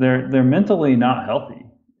 and they're mentally not healthy.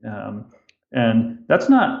 And that's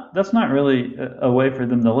not really a way for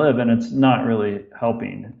them to live, and it's not really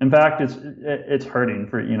helping. In fact, it's hurting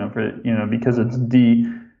because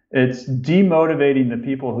it's demotivating the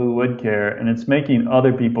people who would care, and it's making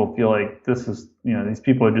other people feel like these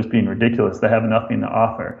people are just being ridiculous. They have nothing to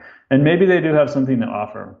offer, and maybe they do have something to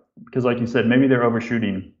offer because, like you said, maybe they're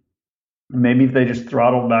overshooting. Maybe if they just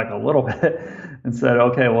throttled back a little bit and said,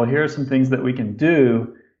 okay, well, here are some things that we can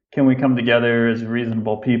do. Can we come together as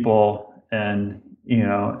reasonable people and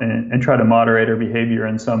try to moderate our behavior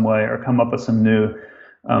in some way, or come up with some new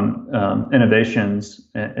innovations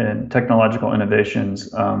and technological innovations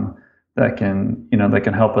that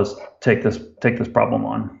can help us take this problem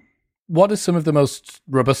on. What are some of the most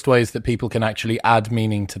robust ways that people can actually add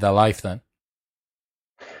meaning to their life then?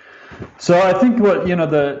 So I think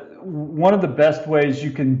one of the best ways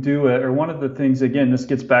you can do it, or one of the things, again, this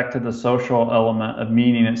gets back to the social element of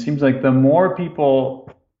meaning. It seems like the more people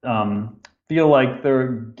feel like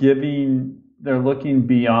they're looking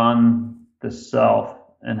beyond the self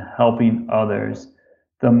and helping others,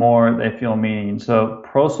 the more they feel meaning. So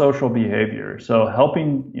pro-social behavior. So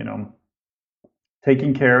helping,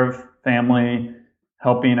 taking care of family,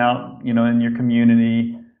 helping out, in your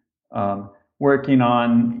community, working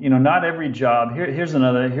on, not every job. Here's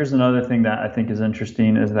another thing that I think is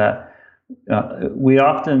interesting is that we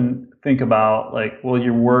often think about like, well,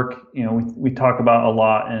 your work, we talk about a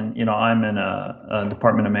lot, and, I'm in a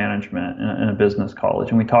department of management in a business college,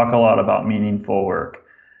 and we talk a lot about meaningful work.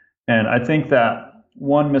 And I think that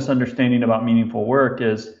one misunderstanding about meaningful work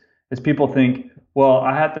is people think, well,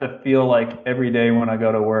 I have to feel like every day when I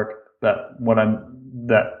go to work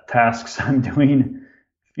that tasks I'm doing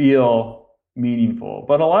feel meaningful.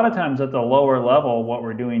 But a lot of times at the lower level, what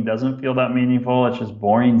we're doing doesn't feel that meaningful. It's just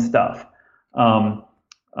boring stuff.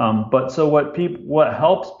 But so what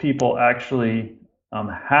helps people actually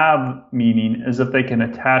have meaning is if they can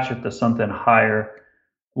attach it to something higher,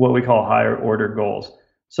 what we call higher order goals.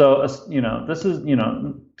 So, this is,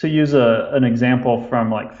 to use an example from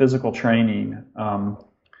like physical training.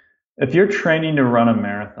 If you're training to run a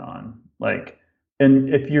marathon, and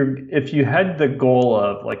if you had the goal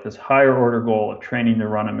of like this higher order goal of training to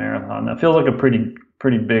run a marathon, that feels like a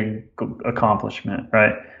pretty big accomplishment,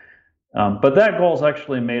 right? But that goal is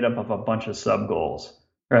actually made up of a bunch of sub goals,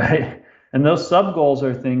 right? And those sub goals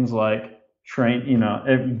are things like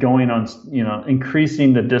going on,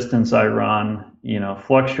 increasing the distance I run,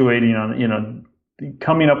 fluctuating on,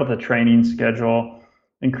 coming up with a training schedule,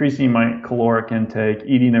 increasing my caloric intake,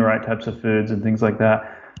 eating the right types of foods and things like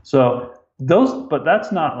that. So but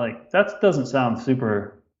that doesn't sound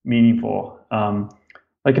super meaningful.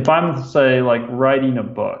 Like if I'm say like writing a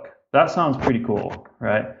book, that sounds pretty cool,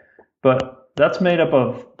 right? But that's made up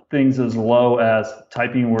of things as low as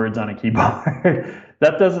typing words on a keyboard.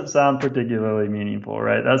 That doesn't sound particularly meaningful,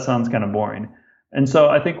 right? That sounds kind of boring. And so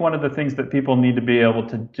I think one of the things that people need to be able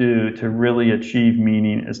to do to really achieve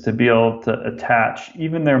meaning is to be able to attach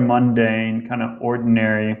even their mundane, kind of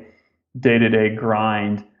ordinary day-to-day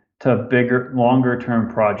grind to bigger,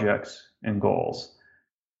 longer-term projects and goals,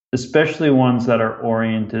 especially ones that are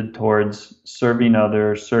oriented towards serving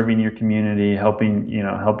others, serving your community,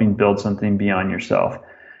 helping build something beyond yourself.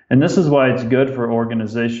 And this is why it's good for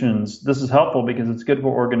organizations. This is helpful because it's good for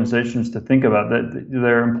organizations to think about that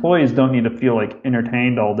their employees don't need to feel like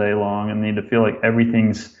entertained all day long and need to feel like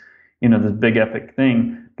everything's, this big epic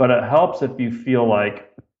thing. But it helps if you feel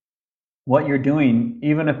like what you're doing,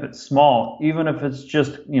 even if it's small, even if it's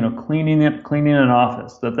just, cleaning an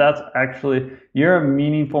office, that's actually, you're a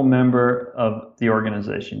meaningful member of the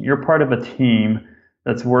organization. You're part of a team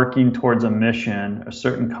that's working towards a mission, a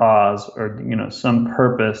certain cause, or, some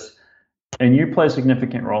purpose, and you play a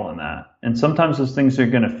significant role in that. And sometimes those things are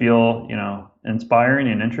going to feel, inspiring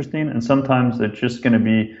and interesting, and sometimes they're just going to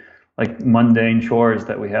be like mundane chores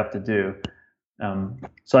that we have to do.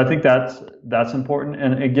 So I think that's important.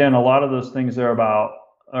 And again, a lot of those things are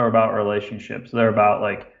about relationships. They're about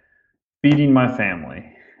like feeding my family.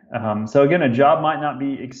 So again, a job might not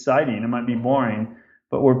be exciting, it might be boring,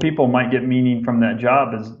 but where people might get meaning from that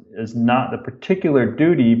job is not the particular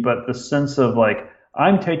duty, but the sense of like,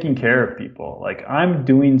 I'm taking care of people, like I'm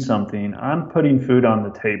doing something, I'm putting food on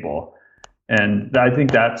the table. And I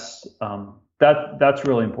think that's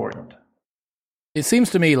really important. It seems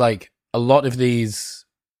to me like a lot of these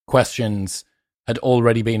questions had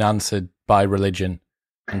already been answered by religion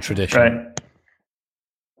and tradition. Right.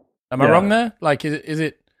 Am I wrong there? Like, is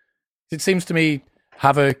it seems to me,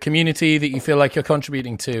 have a community that you feel like you're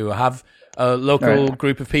contributing to, have a local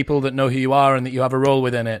group of people that know who you are and that you have a role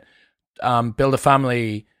within it, build a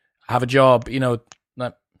family, have a job, a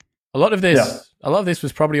lot of this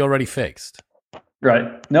was probably already fixed.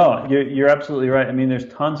 Right. No, you're absolutely right. I mean, there's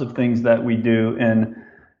tons of things that we do and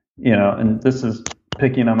this is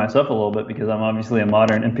picking on myself a little bit because I'm obviously a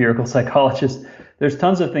modern empirical psychologist. There's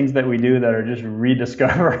tons of things that we do that are just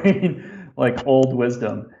rediscovering like old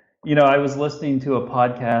wisdom. I was listening to a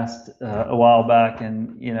podcast a while back,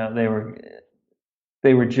 and they were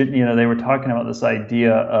talking about this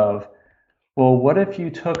idea of, well, what if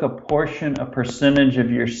you took a percentage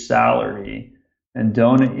of your salary and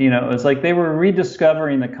donate? It's like they were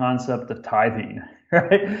rediscovering the concept of tithing,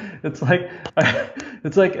 right? It's like,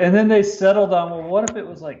 it's like, and then they settled on, well, what if it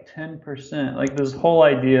was like 10%? Like this whole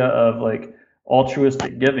idea of like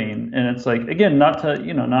altruistic giving, and it's like, again, not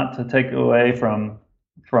to take away from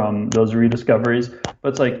those rediscoveries, but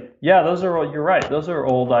it's like, yeah, you're right, those are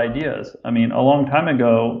old ideas. I mean, a long time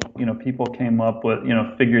ago, people came up with,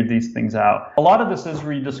 figured these things out. A lot of this is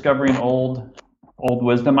rediscovering old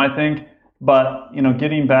wisdom, I think. But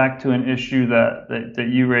getting back to an issue that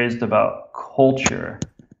you raised about culture,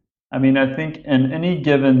 I mean, I think in any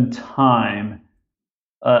given time,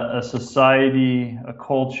 a society, a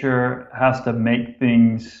culture has to make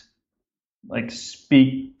things like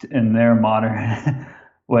speak in their modern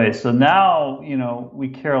way. So now, we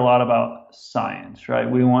care a lot about science, right?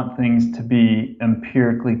 We want things to be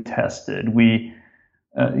empirically tested.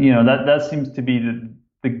 That seems to be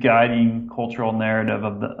the guiding cultural narrative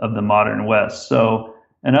of the modern West. So,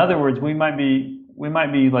 in other words, we might be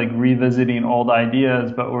like revisiting old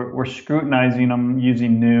ideas, but we're scrutinizing them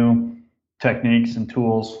using new techniques and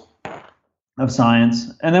tools of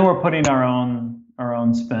science, and then we're putting our own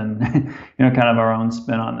spin, kind of our own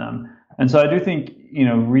spin on them. And so I do think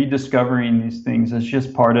rediscovering these things is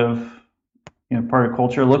just part of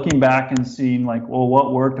culture, looking back and seeing like, well,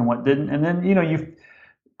 what worked and what didn't, and then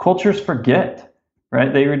cultures forget.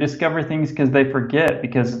 Right? They rediscover things because they forget,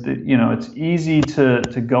 because it's easy to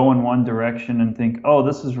go in one direction and think, oh,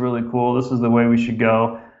 this is really cool, this is the way we should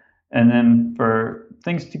go, and then for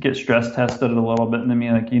things to get stress tested a little bit, and then be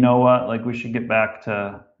like, you know what, like we should get back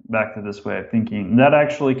to this way of thinking. And that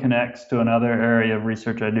actually connects to another area of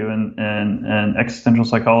research I do in existential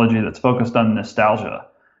psychology that's focused on nostalgia.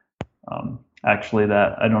 Actually,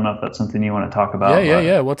 that I don't know if that's something you want to talk about.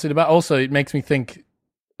 Yeah. What's it about? Also, it makes me think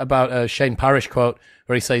about a Shane Parrish quote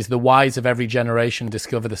where he says, "The wise of every generation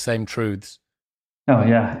discover the same truths." Oh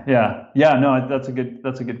yeah. No, that's a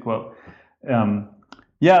good quote.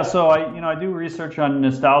 So I do research on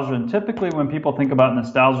nostalgia, and typically when people think about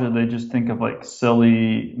nostalgia, they just think of like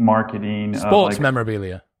silly marketing, sports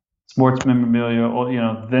memorabilia,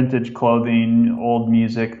 old, vintage clothing, old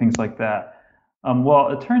music, things like that. Well,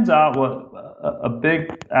 it turns out a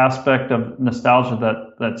big aspect of nostalgia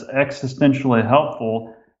that's existentially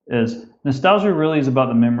helpful is nostalgia really is about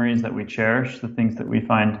the memories that we cherish, the things that we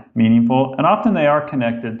find meaningful, and often they are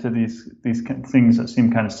connected to these things that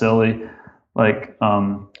seem kind of silly, like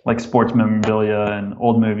sports memorabilia and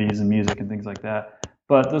old movies and music and things like that.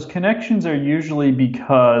 But those connections are usually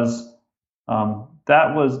because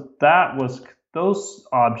those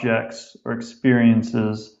objects or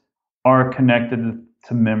experiences are connected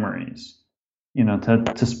to memories,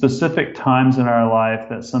 to specific times in our life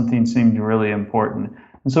that something seemed really important.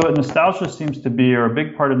 And so what nostalgia seems to be, or a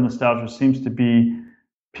big part of nostalgia seems to be,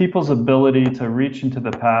 people's ability to reach into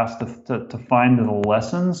the past to find the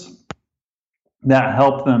lessons that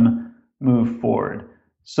help them move forward.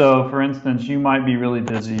 So for instance, you might be really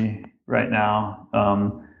busy right now.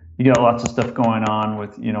 You got lots of stuff going on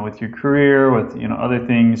with your career, with other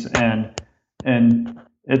things, and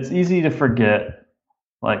it's easy to forget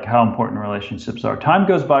like how important relationships are. Time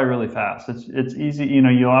goes by really fast. It's easy,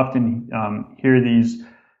 you often hear these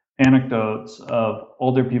anecdotes of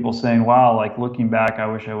older people saying, wow, like looking back, I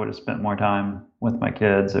wish I would have spent more time with my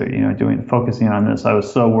kids, or focusing on this. I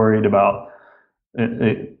was so worried about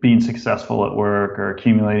it being successful at work or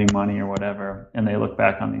accumulating money or whatever, and they look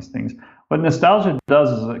back on these things. What nostalgia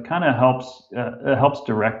does is it kind of helps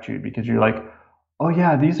direct you, because you're like, oh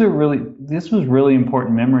yeah, this was really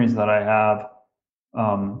important memories that I have.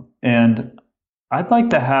 And I'd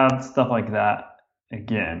like to have stuff like that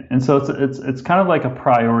again. And so it's kind of like a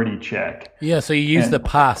priority check. Yeah, so you use the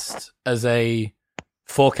past as a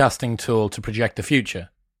forecasting tool to project the future.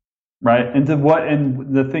 Right. And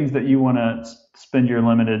the things that you want to spend your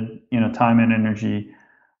limited, time and energy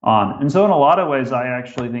on. And so in a lot of ways, I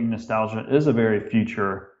actually think nostalgia is a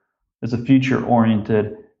future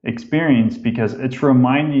oriented experience, because it's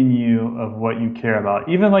reminding you of what you care about.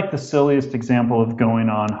 Even like the silliest example of going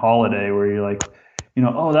on holiday, where you're like,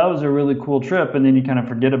 oh, that was a really cool trip, and then you kind of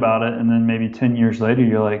forget about it, and then maybe 10 years later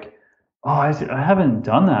you're like, oh, I haven't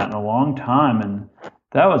done that in a long time, and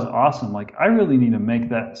that was awesome. Like, I really need to make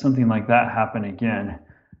something like that happen again.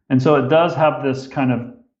 And so it does have this kind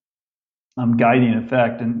of guiding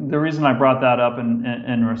effect. And the reason I brought that up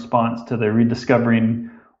in response to the rediscovering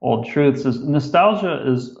old truths is nostalgia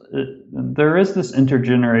there is this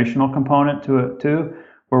intergenerational component to it too,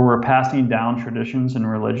 where we're passing down traditions and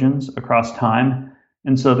religions across time.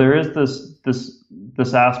 And so there is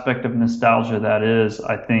this aspect of nostalgia that is,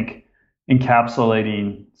 I think,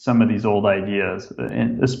 encapsulating some of these old ideas,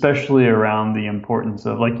 and especially around the importance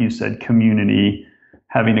of, like you said, community,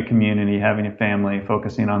 having a community, having a family,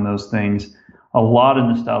 focusing on those things. A lot of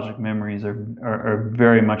nostalgic memories are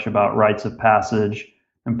very much about rites of passage,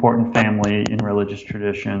 important family and religious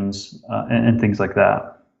traditions, and things like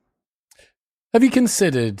that. Have you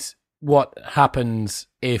considered what happens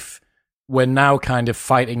if we're now kind of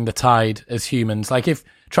fighting the tide as humans? Like if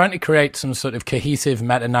trying to create some sort of cohesive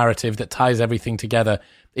meta-narrative that ties everything together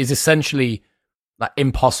is essentially like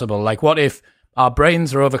impossible. Like what if our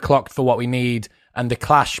brains are overclocked for what we need, and the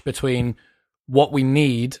clash between what we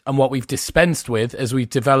need and what we've dispensed with as we've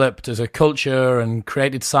developed as a culture and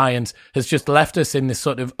created science has just left us in this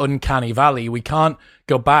sort of uncanny valley? We can't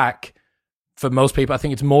go back. For most people, I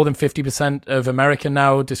think it's more than 50% of America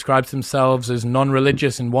now describes themselves as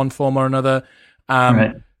non-religious in one form or another.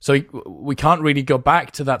 Right. So we can't really go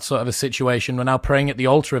back to that sort of a situation. We're now praying at the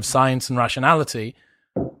altar of science and rationality.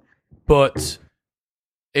 But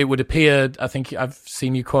it would appear, I think I've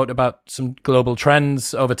seen you quote about some global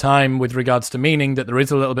trends over time with regards to meaning, that there is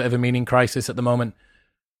a little bit of a meaning crisis at the moment.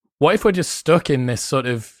 What if we're just stuck in this sort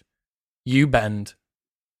of U-bend?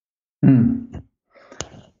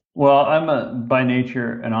 Well, I'm by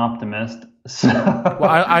nature an optimist. So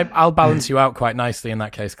Well, I'll balance you out quite nicely in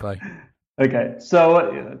that case, Clay. okay,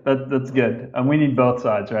 so that's good. We need both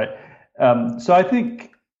sides, right? So I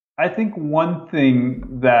think one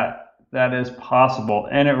thing that is possible,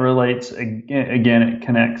 and it relates again, it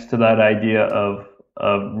connects to that idea of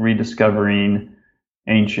rediscovering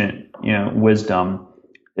ancient, wisdom,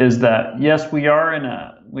 is that yes, we are in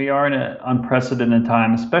an unprecedented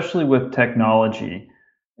time, especially with technology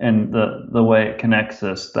and the way it connects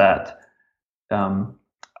us, that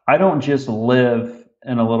I don't just live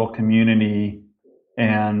in a little community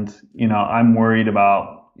and I'm worried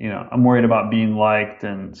about being liked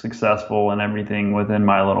and successful and everything within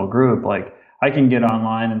my little group. Like I can get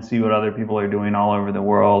online and see what other people are doing all over the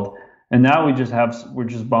world. And now we're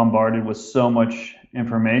just bombarded with so much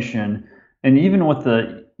information. And even with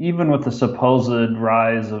the supposed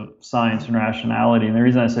rise of science and rationality, and the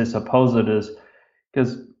reason I say supposed is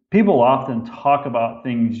because people often talk about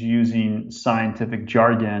things using scientific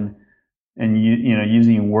jargon and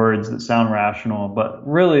using words that sound rational, but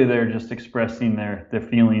really they're just expressing their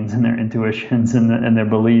feelings and their intuitions and their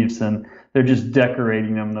beliefs, and they're just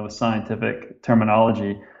decorating them with scientific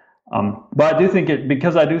terminology. But I do think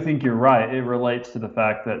because I do think you're right. It relates to the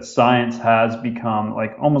fact that science has become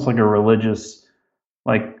like almost like a religious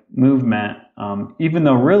like movement, even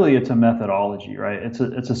though really it's a methodology, right? It's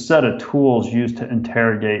a set of tools used to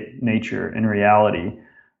interrogate nature and reality.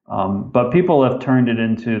 But people have turned it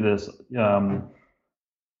into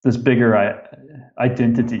this bigger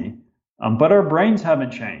identity. But our brains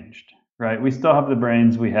haven't changed, right? We still have the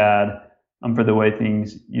brains we had for the way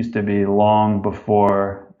things used to be long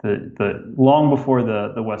before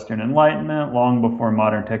the Western Enlightenment, long before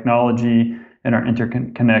modern technology and our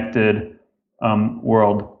interconnected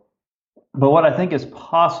world. But what I think is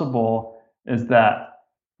possible is that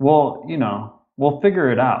we'll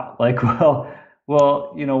figure it out. Like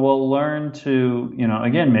we'll learn to,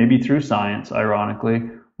 again, maybe through science, ironically,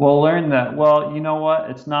 we'll learn that, well, you know what?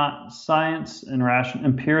 It's not science and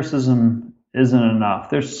empiricism isn't enough.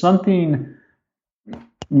 There's something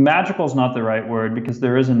magical is not the right word because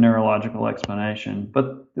there is a neurological explanation,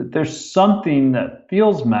 but there's something that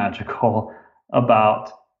feels magical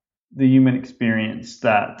about the human experience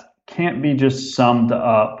that can't be just summed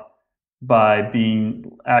up by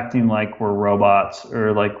acting like we're robots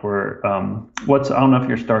or like we're I don't know if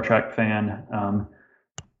you're a Star Trek fan.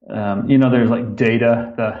 There's like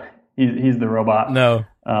Data, he's the robot. No.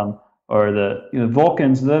 Or the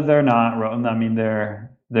Vulcans, they're not. I mean,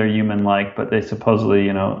 they're human-like, but they supposedly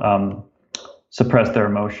suppress their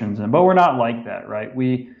emotions. But we're not like that, right?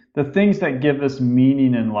 The things that give us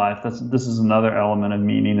meaning in life, this is another element of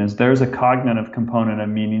meaning, is there's a cognitive component of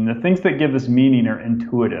meaning. The things that give us meaning are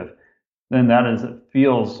intuitive. Then that is, it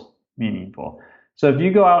feels meaningful. So if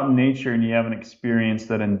you go out in nature and you have an experience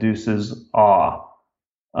that induces awe,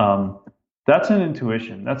 that's an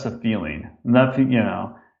intuition. That's a feeling. And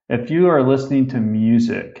if you are listening to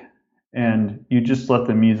music and you just let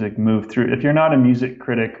the music move through, if you're not a music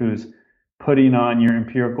critic who's putting on your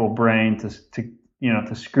empirical brain to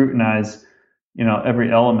scrutinize,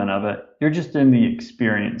 every element of it, you're just in the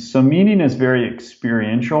experience. So meaning is very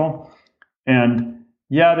experiential. And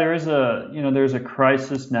yeah, there's a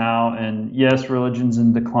crisis now, and yes, religion's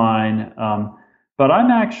in decline. But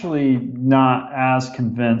I'm actually not as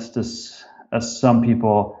convinced as some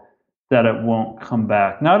people that it won't come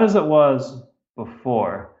back. Not as it was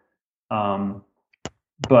before, but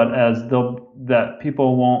that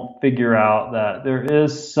people won't figure out that there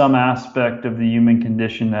is some aspect of the human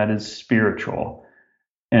condition that is spiritual.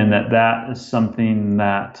 and that is something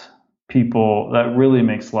that that really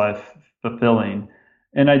makes life fulfilling.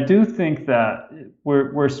 And I do think that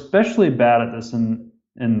we're especially bad at this in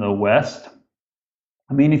the West.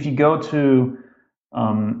 I mean, if you go to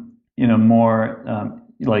more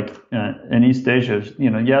like in East Asia,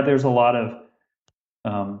 yeah, there's a lot of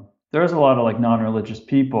like non-religious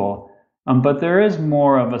people, but there is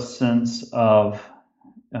more of a sense of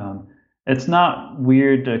it's not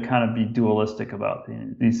weird to kind of be dualistic about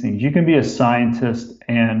these things. You can be a scientist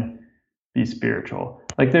and be spiritual.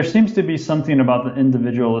 Like there seems to be something about the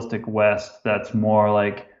individualistic West that's more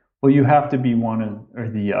like, well, you have to be one or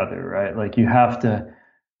the other, right? Like you have to,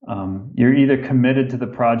 you're either committed to the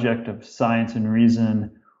project of science and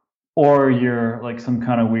reason, or you're like some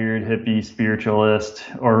kind of weird hippie spiritualist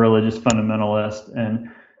or religious fundamentalist. And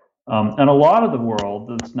a lot of the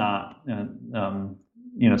world, it's not,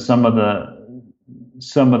 some of the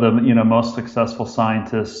most successful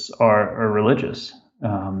scientists are religious.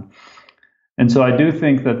 And so I do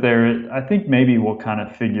think that I think maybe we'll kind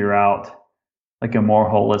of figure out like a more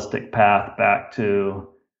holistic path back to,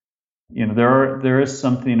 there is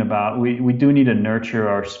something about, we do need to nurture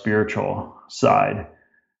our spiritual side.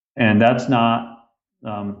 And that's not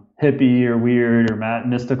hippie or weird or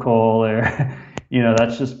mystical or,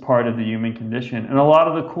 that's just part of the human condition. And a lot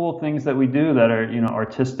of the cool things that we do that are,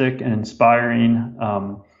 artistic and inspiring,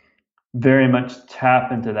 very much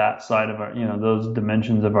tap into that side of our, those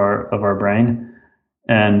dimensions of our brain.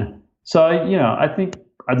 And so, I think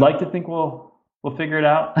I'd like to think we'll figure it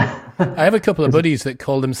out. I have a couple of buddies that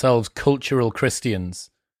call themselves cultural Christians.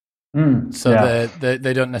 So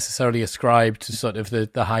they don't necessarily ascribe to sort of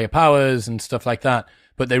the higher powers and stuff like that,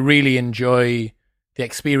 but they really enjoy the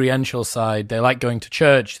experiential side. They like going to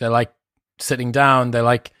church. They like sitting down. They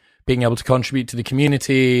like being able to contribute to the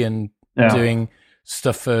community and doing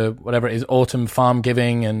stuff for whatever it is, autumn farm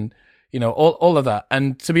giving and, all of that.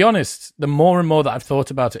 And to be honest, the more and more that I've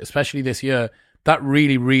thought about it, especially this year, that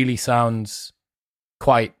really, really sounds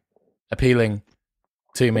quite appealing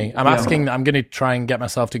to me. I'm going to try and get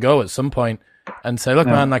myself to go at some point and say, look,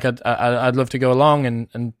 man, like I'd love to go along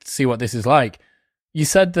and see what this is like. You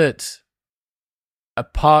said that a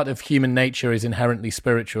part of human nature is inherently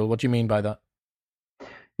spiritual. What do you mean by that?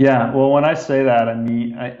 Yeah, well, when I say that, I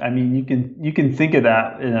mean you can think of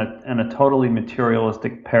that in a totally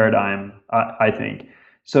materialistic paradigm. I think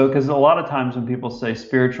so, because a lot of times when people say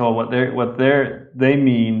spiritual, they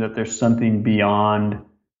mean that there's something beyond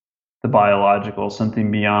the biological, something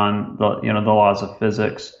beyond the laws of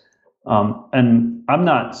physics. And I'm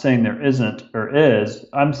not saying there isn't or is.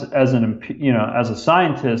 As a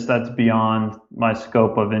scientist, that's beyond my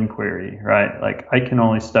scope of inquiry, right? Like I can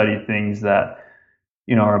only study things that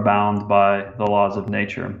are bound by the laws of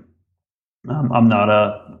nature. I'm not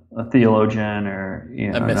a theologian or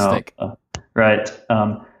a mystic, right?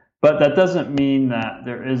 But that doesn't mean that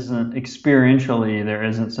there isn't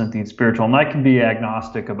something spiritual, and I can be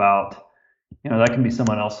agnostic about. That can be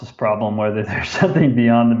someone else's problem, whether there's something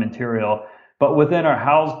beyond the material. But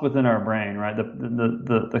housed within our brain, right?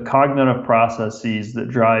 The cognitive processes that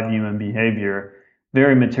drive human behavior,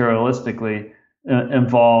 very materialistically,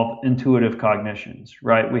 involve intuitive cognitions,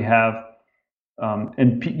 right? We have,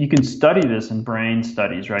 and you can study this in brain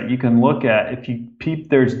studies, right? You can look at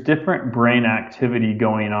there's different brain activity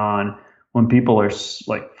going on when people are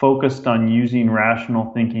like focused on using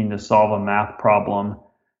rational thinking to solve a math problem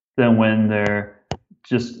than when they're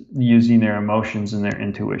just using their emotions and their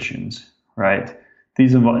intuitions, right?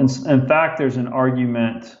 In fact, there's an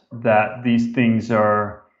argument that these things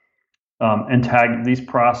are these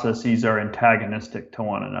processes are antagonistic to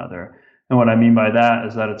one another. And what I mean by that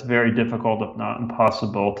is that it's very difficult, if not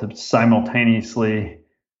impossible, to simultaneously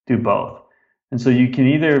do both. And so you can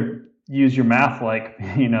either use your math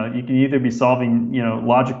you can either be solving,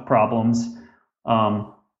 logic problems,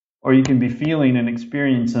 or you can be feeling and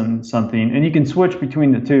experiencing something, and you can switch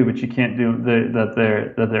between the two, but you can't do that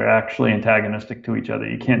they're actually antagonistic to each other.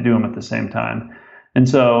 You can't do them at the same time. And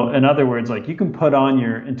so, in other words, like you can put on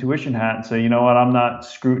your intuition hat and say, you know what, I'm not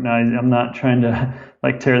scrutinizing, I'm not trying to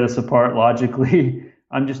like tear this apart logically.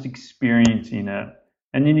 I'm just experiencing it.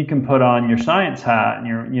 And then you can put on your science hat and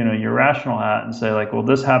your rational hat and say like, well,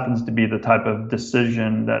 this happens to be the type of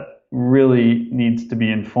decision that really needs to be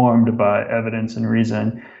informed by evidence and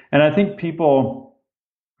reason. And I think people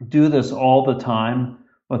do this all the time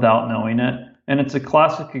without knowing it. And it's a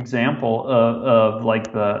classic example of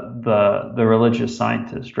like the religious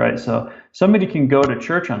scientist, right? So somebody can go to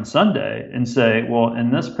church on Sunday and say, well,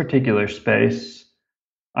 in this particular space,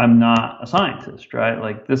 I'm not a scientist, right?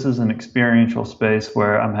 Like this is an experiential space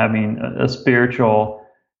where I'm having a spiritual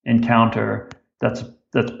encounter that's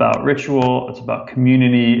that's about ritual. It's about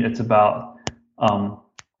community. It's about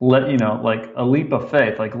like a leap of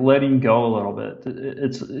faith, like letting go a little bit.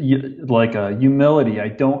 It's like a humility. I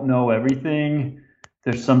don't know everything.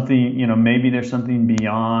 There's something, maybe there's something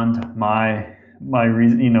beyond my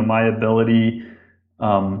reason, my ability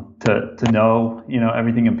to know,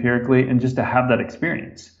 everything empirically, and just to have that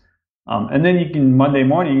experience. And then you can Monday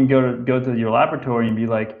morning you can go to your laboratory and be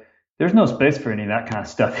like, there's no space for any of that kind of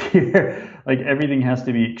stuff here. Like everything has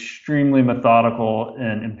to be extremely methodical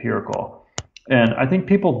and empirical. And I think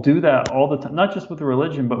people do that all the time, not just with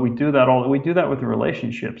religion, but we do that with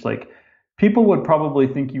relationships. Like people would probably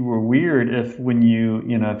think you were weird if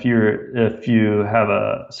if you have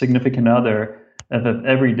a significant other, if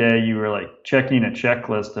every day you were like checking a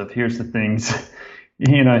checklist of here's the things,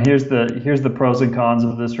 here's the pros and cons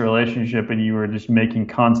of this relationship, and you were just making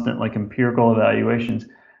constant like empirical evaluations.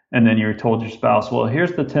 And then you're told your spouse, well,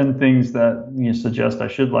 here's the 10 things that you suggest I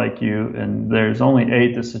should like you, and there's only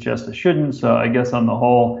 8 that suggest I shouldn't. So I guess on the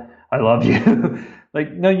whole, I love you.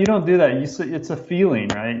 Like, no, you don't do that. It's a feeling,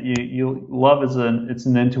 right? Love it's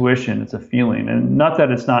an intuition. It's a feeling, and not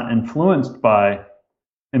that it's not influenced by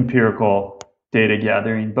empirical data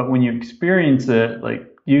gathering, but when you experience it, like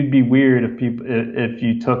you'd be weird if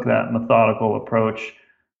you took that methodical approach.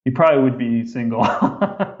 You probably would be single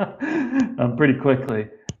pretty quickly.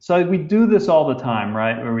 So we do this all the time,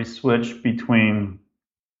 right? Where we switch between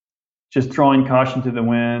just throwing caution to the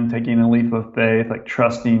wind, taking a leap of faith, like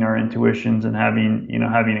trusting our intuitions and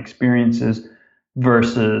having experiences,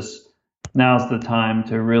 versus now's the time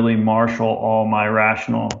to really marshal all my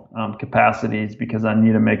rational capacities because I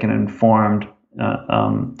need to make an informed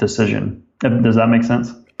decision. Does that make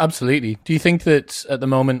sense? Absolutely. Do you think that at the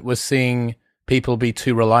moment we're seeing people be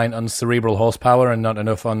too reliant on cerebral horsepower and not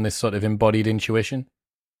enough on this sort of embodied intuition?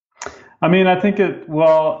 I mean,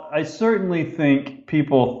 I certainly think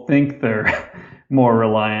people think they're more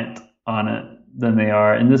reliant on it than they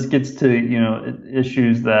are. And this gets to,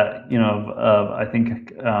 issues that, of I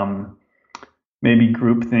think, maybe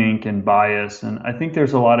groupthink and bias. And I think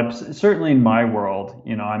there's a lot of, certainly in my world,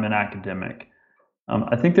 I'm an academic.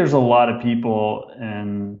 I think there's a lot of people,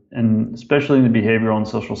 and especially in the behavioral and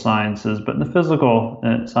social sciences, but in the physical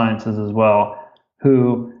sciences as well,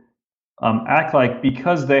 who act like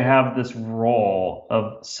because they have this role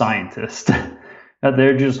of scientist, that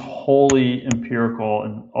they're just wholly empirical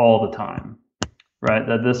and all the time, right?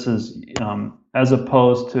 That this is, as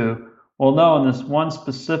opposed to, well, no, in this one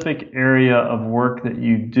specific area of work that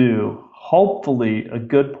you do, hopefully a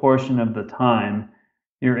good portion of the time,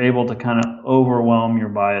 you're able to kind of overwhelm your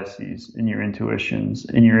biases and your intuitions,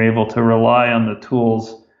 and you're able to rely on the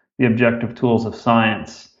tools, the objective tools of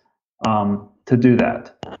science to do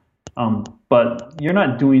that. But you're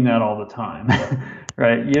not doing that all the time,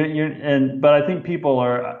 right? But I think people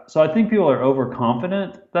are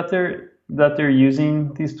overconfident that they're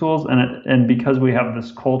using these tools, and because we have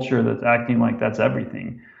this culture that's acting like that's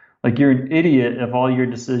everything. Like you're an idiot if all your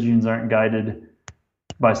decisions aren't guided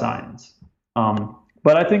by science.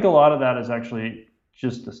 But I think a lot of that is actually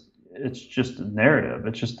it's just a narrative.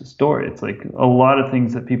 It's just a story. It's like a lot of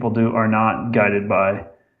things that people do are not guided by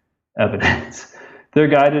evidence. They're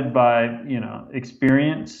guided by,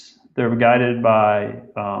 experience. They're guided by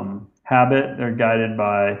habit. They're guided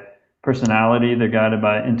by personality. They're guided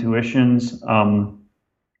by intuitions. And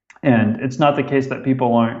it's not the case that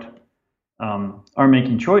people aren't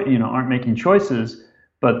making choices.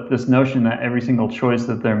 But this notion that every single choice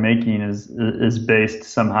that they're making is based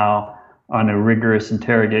somehow on a rigorous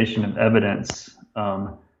interrogation of evidence.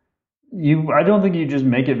 I don't think you just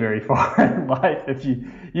make it very far in life if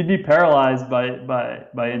you'd be paralyzed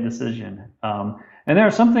by indecision. And there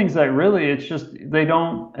are some things that really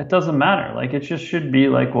it doesn't matter. Like it just should be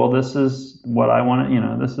like, well, this is what I want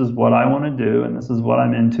to, this is what I want to do, and this is what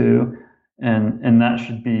I'm into, and that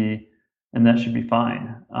should be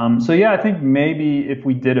fine. So yeah, I think maybe if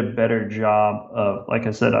we did a better job of, like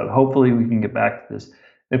I said, hopefully we can get back to this.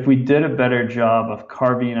 If we did a better job of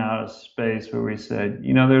carving out a space where we said,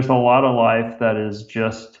 there's a lot of life that is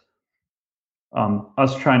just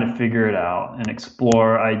us trying to figure it out and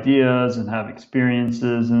explore ideas and have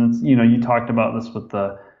experiences. And it's, you talked about this with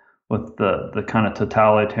the kind of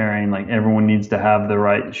totalitarian, like everyone needs to have do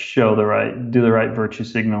the right virtue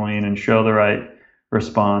signaling and show the right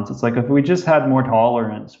response. It's like if we just had more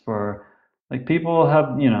tolerance for, like, people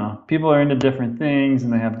are into different things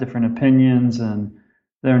and they have different opinions, and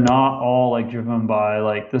they're not all like driven by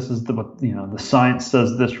like, this is the science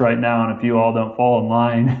says this right now, and if you all don't fall in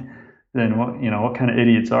line, then what kind of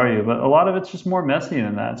idiots are you? But a lot of it's just more messy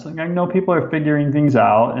than that. So I know people are figuring things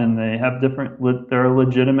out, and they have there are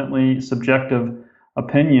legitimately subjective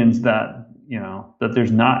opinions that, that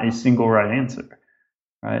there's not a single right answer,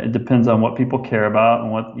 right? It depends on what people care about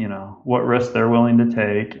and what risks they're willing to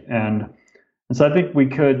take. And so I think we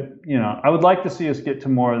could, I would like to see us get to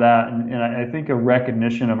more of that. And I think a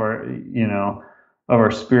recognition of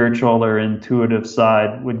our spiritual or intuitive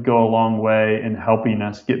side would go a long way in helping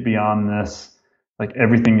us get beyond this. Like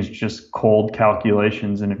everything is just cold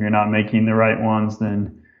calculations. And if you're not making the right ones,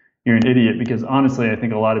 then you're an idiot. Because honestly, I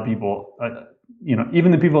think a lot of people,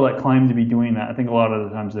 even the people that claim to be doing that, I think a lot of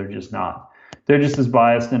the times they're just not. They're just as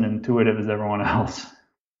biased and intuitive as everyone else.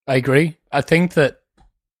 I agree. I think that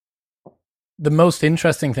the most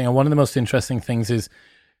interesting thing, or one of the most interesting things, is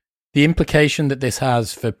the implication that this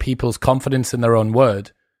has for people's confidence in their own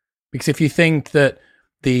word. Because if you think that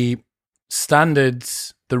the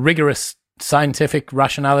standards, the rigorous scientific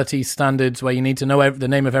rationality standards where you need to know the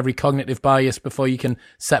name of every cognitive bias before you can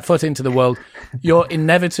set foot into the world, you're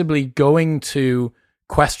inevitably going to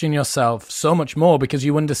question yourself so much more, because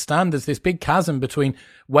you understand there's this big chasm between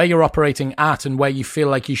where you're operating at and where you feel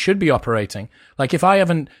like you should be operating. Like if I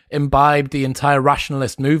haven't imbibed the entire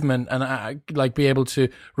rationalist movement and I be able to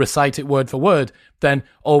recite it word for word, then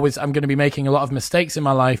always I'm going to be making a lot of mistakes in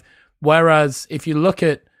my life. Whereas if you look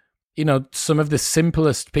at, some of the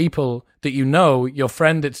simplest people that your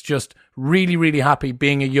friend that's just really, really happy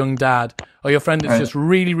being a young dad, or your friend that's just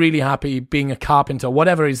really, really happy being a carpenter,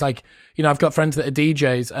 whatever. He's like, I've got friends that are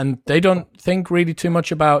DJs and they don't think really too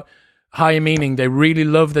much about higher meaning. They really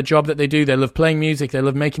love the job that they do. They love playing music. They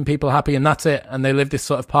love making people happy, and that's it. And they live this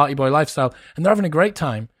sort of party boy lifestyle and they're having a great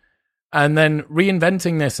time. And then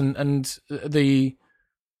reinventing this and the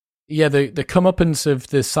comeuppance of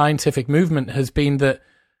the scientific movement has been that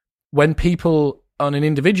when people on an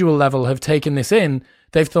individual level have taken this in,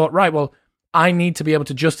 they've thought, right, well, I need to be able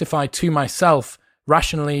to justify to myself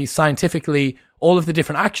rationally, scientifically, all of the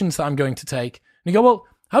different actions that I'm going to take. And you go, well,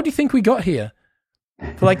 how do you think we got here?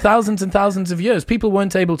 For like thousands and thousands of years, people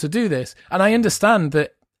weren't able to do this. And I understand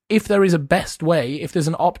that if there is a best way, if there's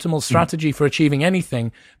an optimal strategy for achieving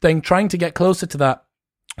anything, then trying to get closer to that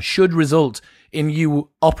should result in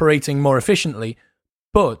you operating more efficiently,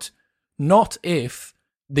 but not if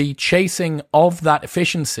the chasing of that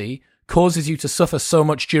efficiency causes you to suffer so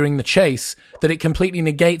much during the chase that it completely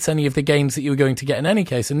negates any of the gains that you were going to get in any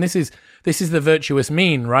case. And this is the virtuous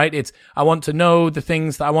mean, right? It's, I want to know the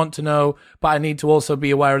things that I want to know, but I need to also be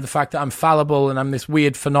aware of the fact that I'm fallible and I'm this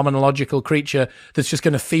weird phenomenological creature that's just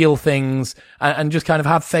going to feel things and just kind of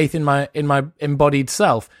have faith in my embodied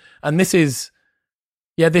self. And this is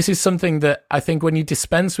something that I think when you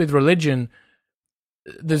dispense with religion,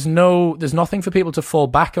 there's nothing for people to fall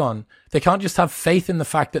back on. They can't just have faith in the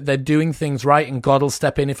fact that they're doing things right and God will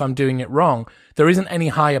step in if I'm doing it wrong. There isn't any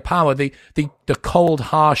higher power. The cold,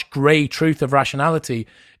 harsh, grey truth of rationality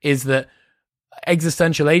is that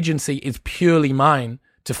existential agency is purely mine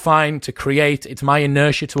to find, to create. It's my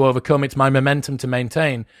inertia to overcome. It's my momentum to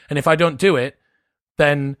maintain. And if I don't do it,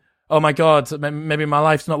 then, oh my God, maybe my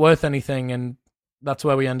life's not worth anything. And that's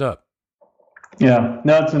where we end up. Yeah,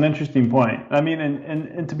 no, it's an interesting point. I mean,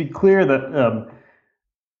 and to be clear that,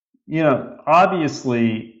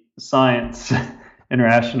 obviously science and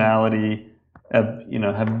rationality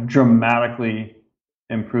have dramatically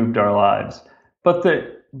improved our lives, but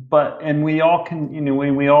we all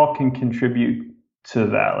can contribute to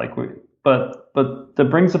that. But that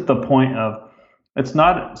brings up the point of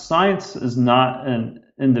science is not an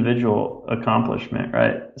individual accomplishment,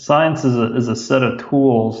 right? Science is a set of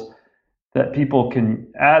tools that people can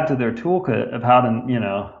add to their toolkit of how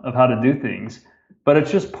to do things, but it's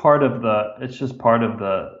just part of the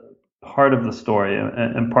story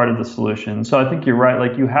and part of the solution. So I think you're right.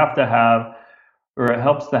 Like you have to have, or it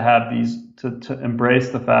helps to have these to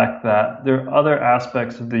embrace the fact that there are other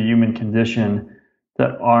aspects of the human condition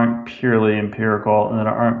that aren't purely empirical and that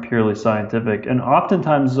aren't purely scientific. And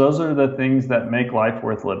oftentimes those are the things that make life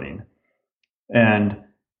worth living. And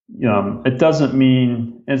it doesn't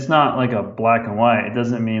mean, it's not like a black and white. It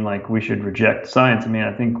doesn't mean like we should reject science. I mean,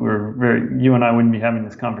 I think you and I wouldn't be having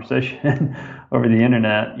this conversation over the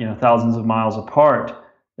internet, thousands of miles apart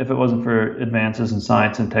if it wasn't for advances in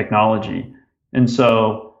science and technology. And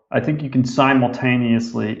so I think you can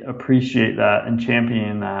simultaneously appreciate that and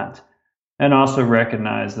champion that, and also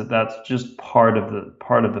recognize that that's just part of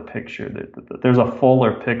the picture. That there's a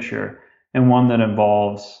fuller picture, and one that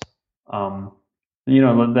involves,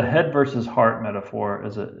 the head versus heart metaphor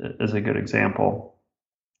is a good example.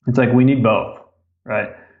 It's like we need both, right?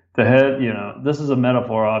 The head, this is a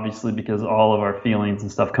metaphor, obviously, because all of our feelings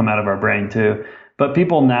and stuff come out of our brain too. But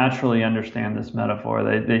people naturally understand this metaphor.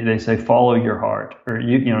 They say follow your heart, or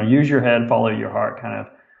use your head, follow your heart, kind of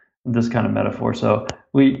this kind of metaphor. So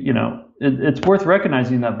it's worth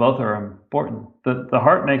recognizing that both are important. The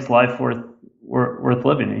heart makes life worth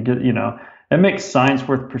living. It makes science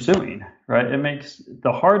worth pursuing, right?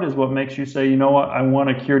 The heart is what makes you say, you know what, I want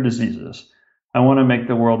to cure diseases. I want to make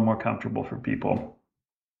the world more comfortable for people.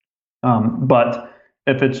 But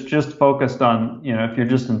if it's just focused on, if you're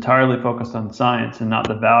just entirely focused on science and not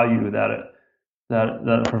the value that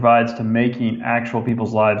it provides to making actual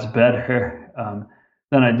people's lives better,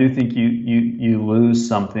 then I do think you lose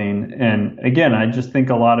something. And again, I just think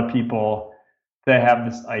a lot of people, they have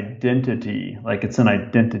this identity, like it's an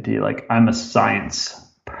identity, like I'm a science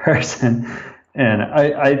person. And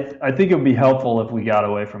I think it would be helpful if we got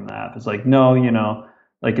away from that. It's like, no,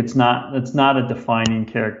 like it's not a defining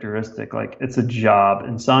characteristic. Like it's a job,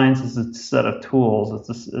 and science is a set of tools.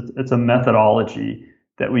 It's a methodology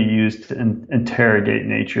that we use to interrogate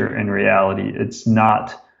nature and reality. It's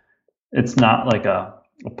not like a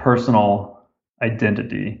personal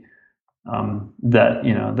identity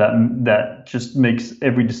that just makes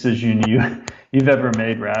every decision you've ever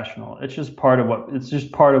made rational. It's part of the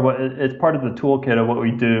toolkit of what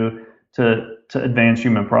we do to advance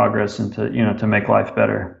human progress and to make life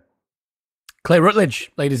better. Clay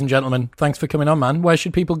Routledge, ladies and gentlemen, thanks for coming on, man. Where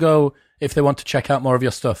should people go if they want to check out more of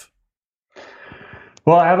your stuff?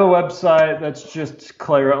 Well, I have a website that's just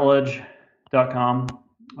clayrutledge.com.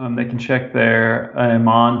 They can check there. I'm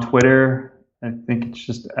on Twitter. I think it's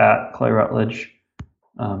just at Clay Routledge.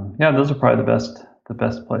 Those are probably the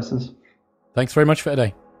best places. Thanks very much for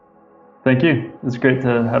today. Thank you. It's great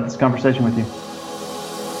to have this conversation with you.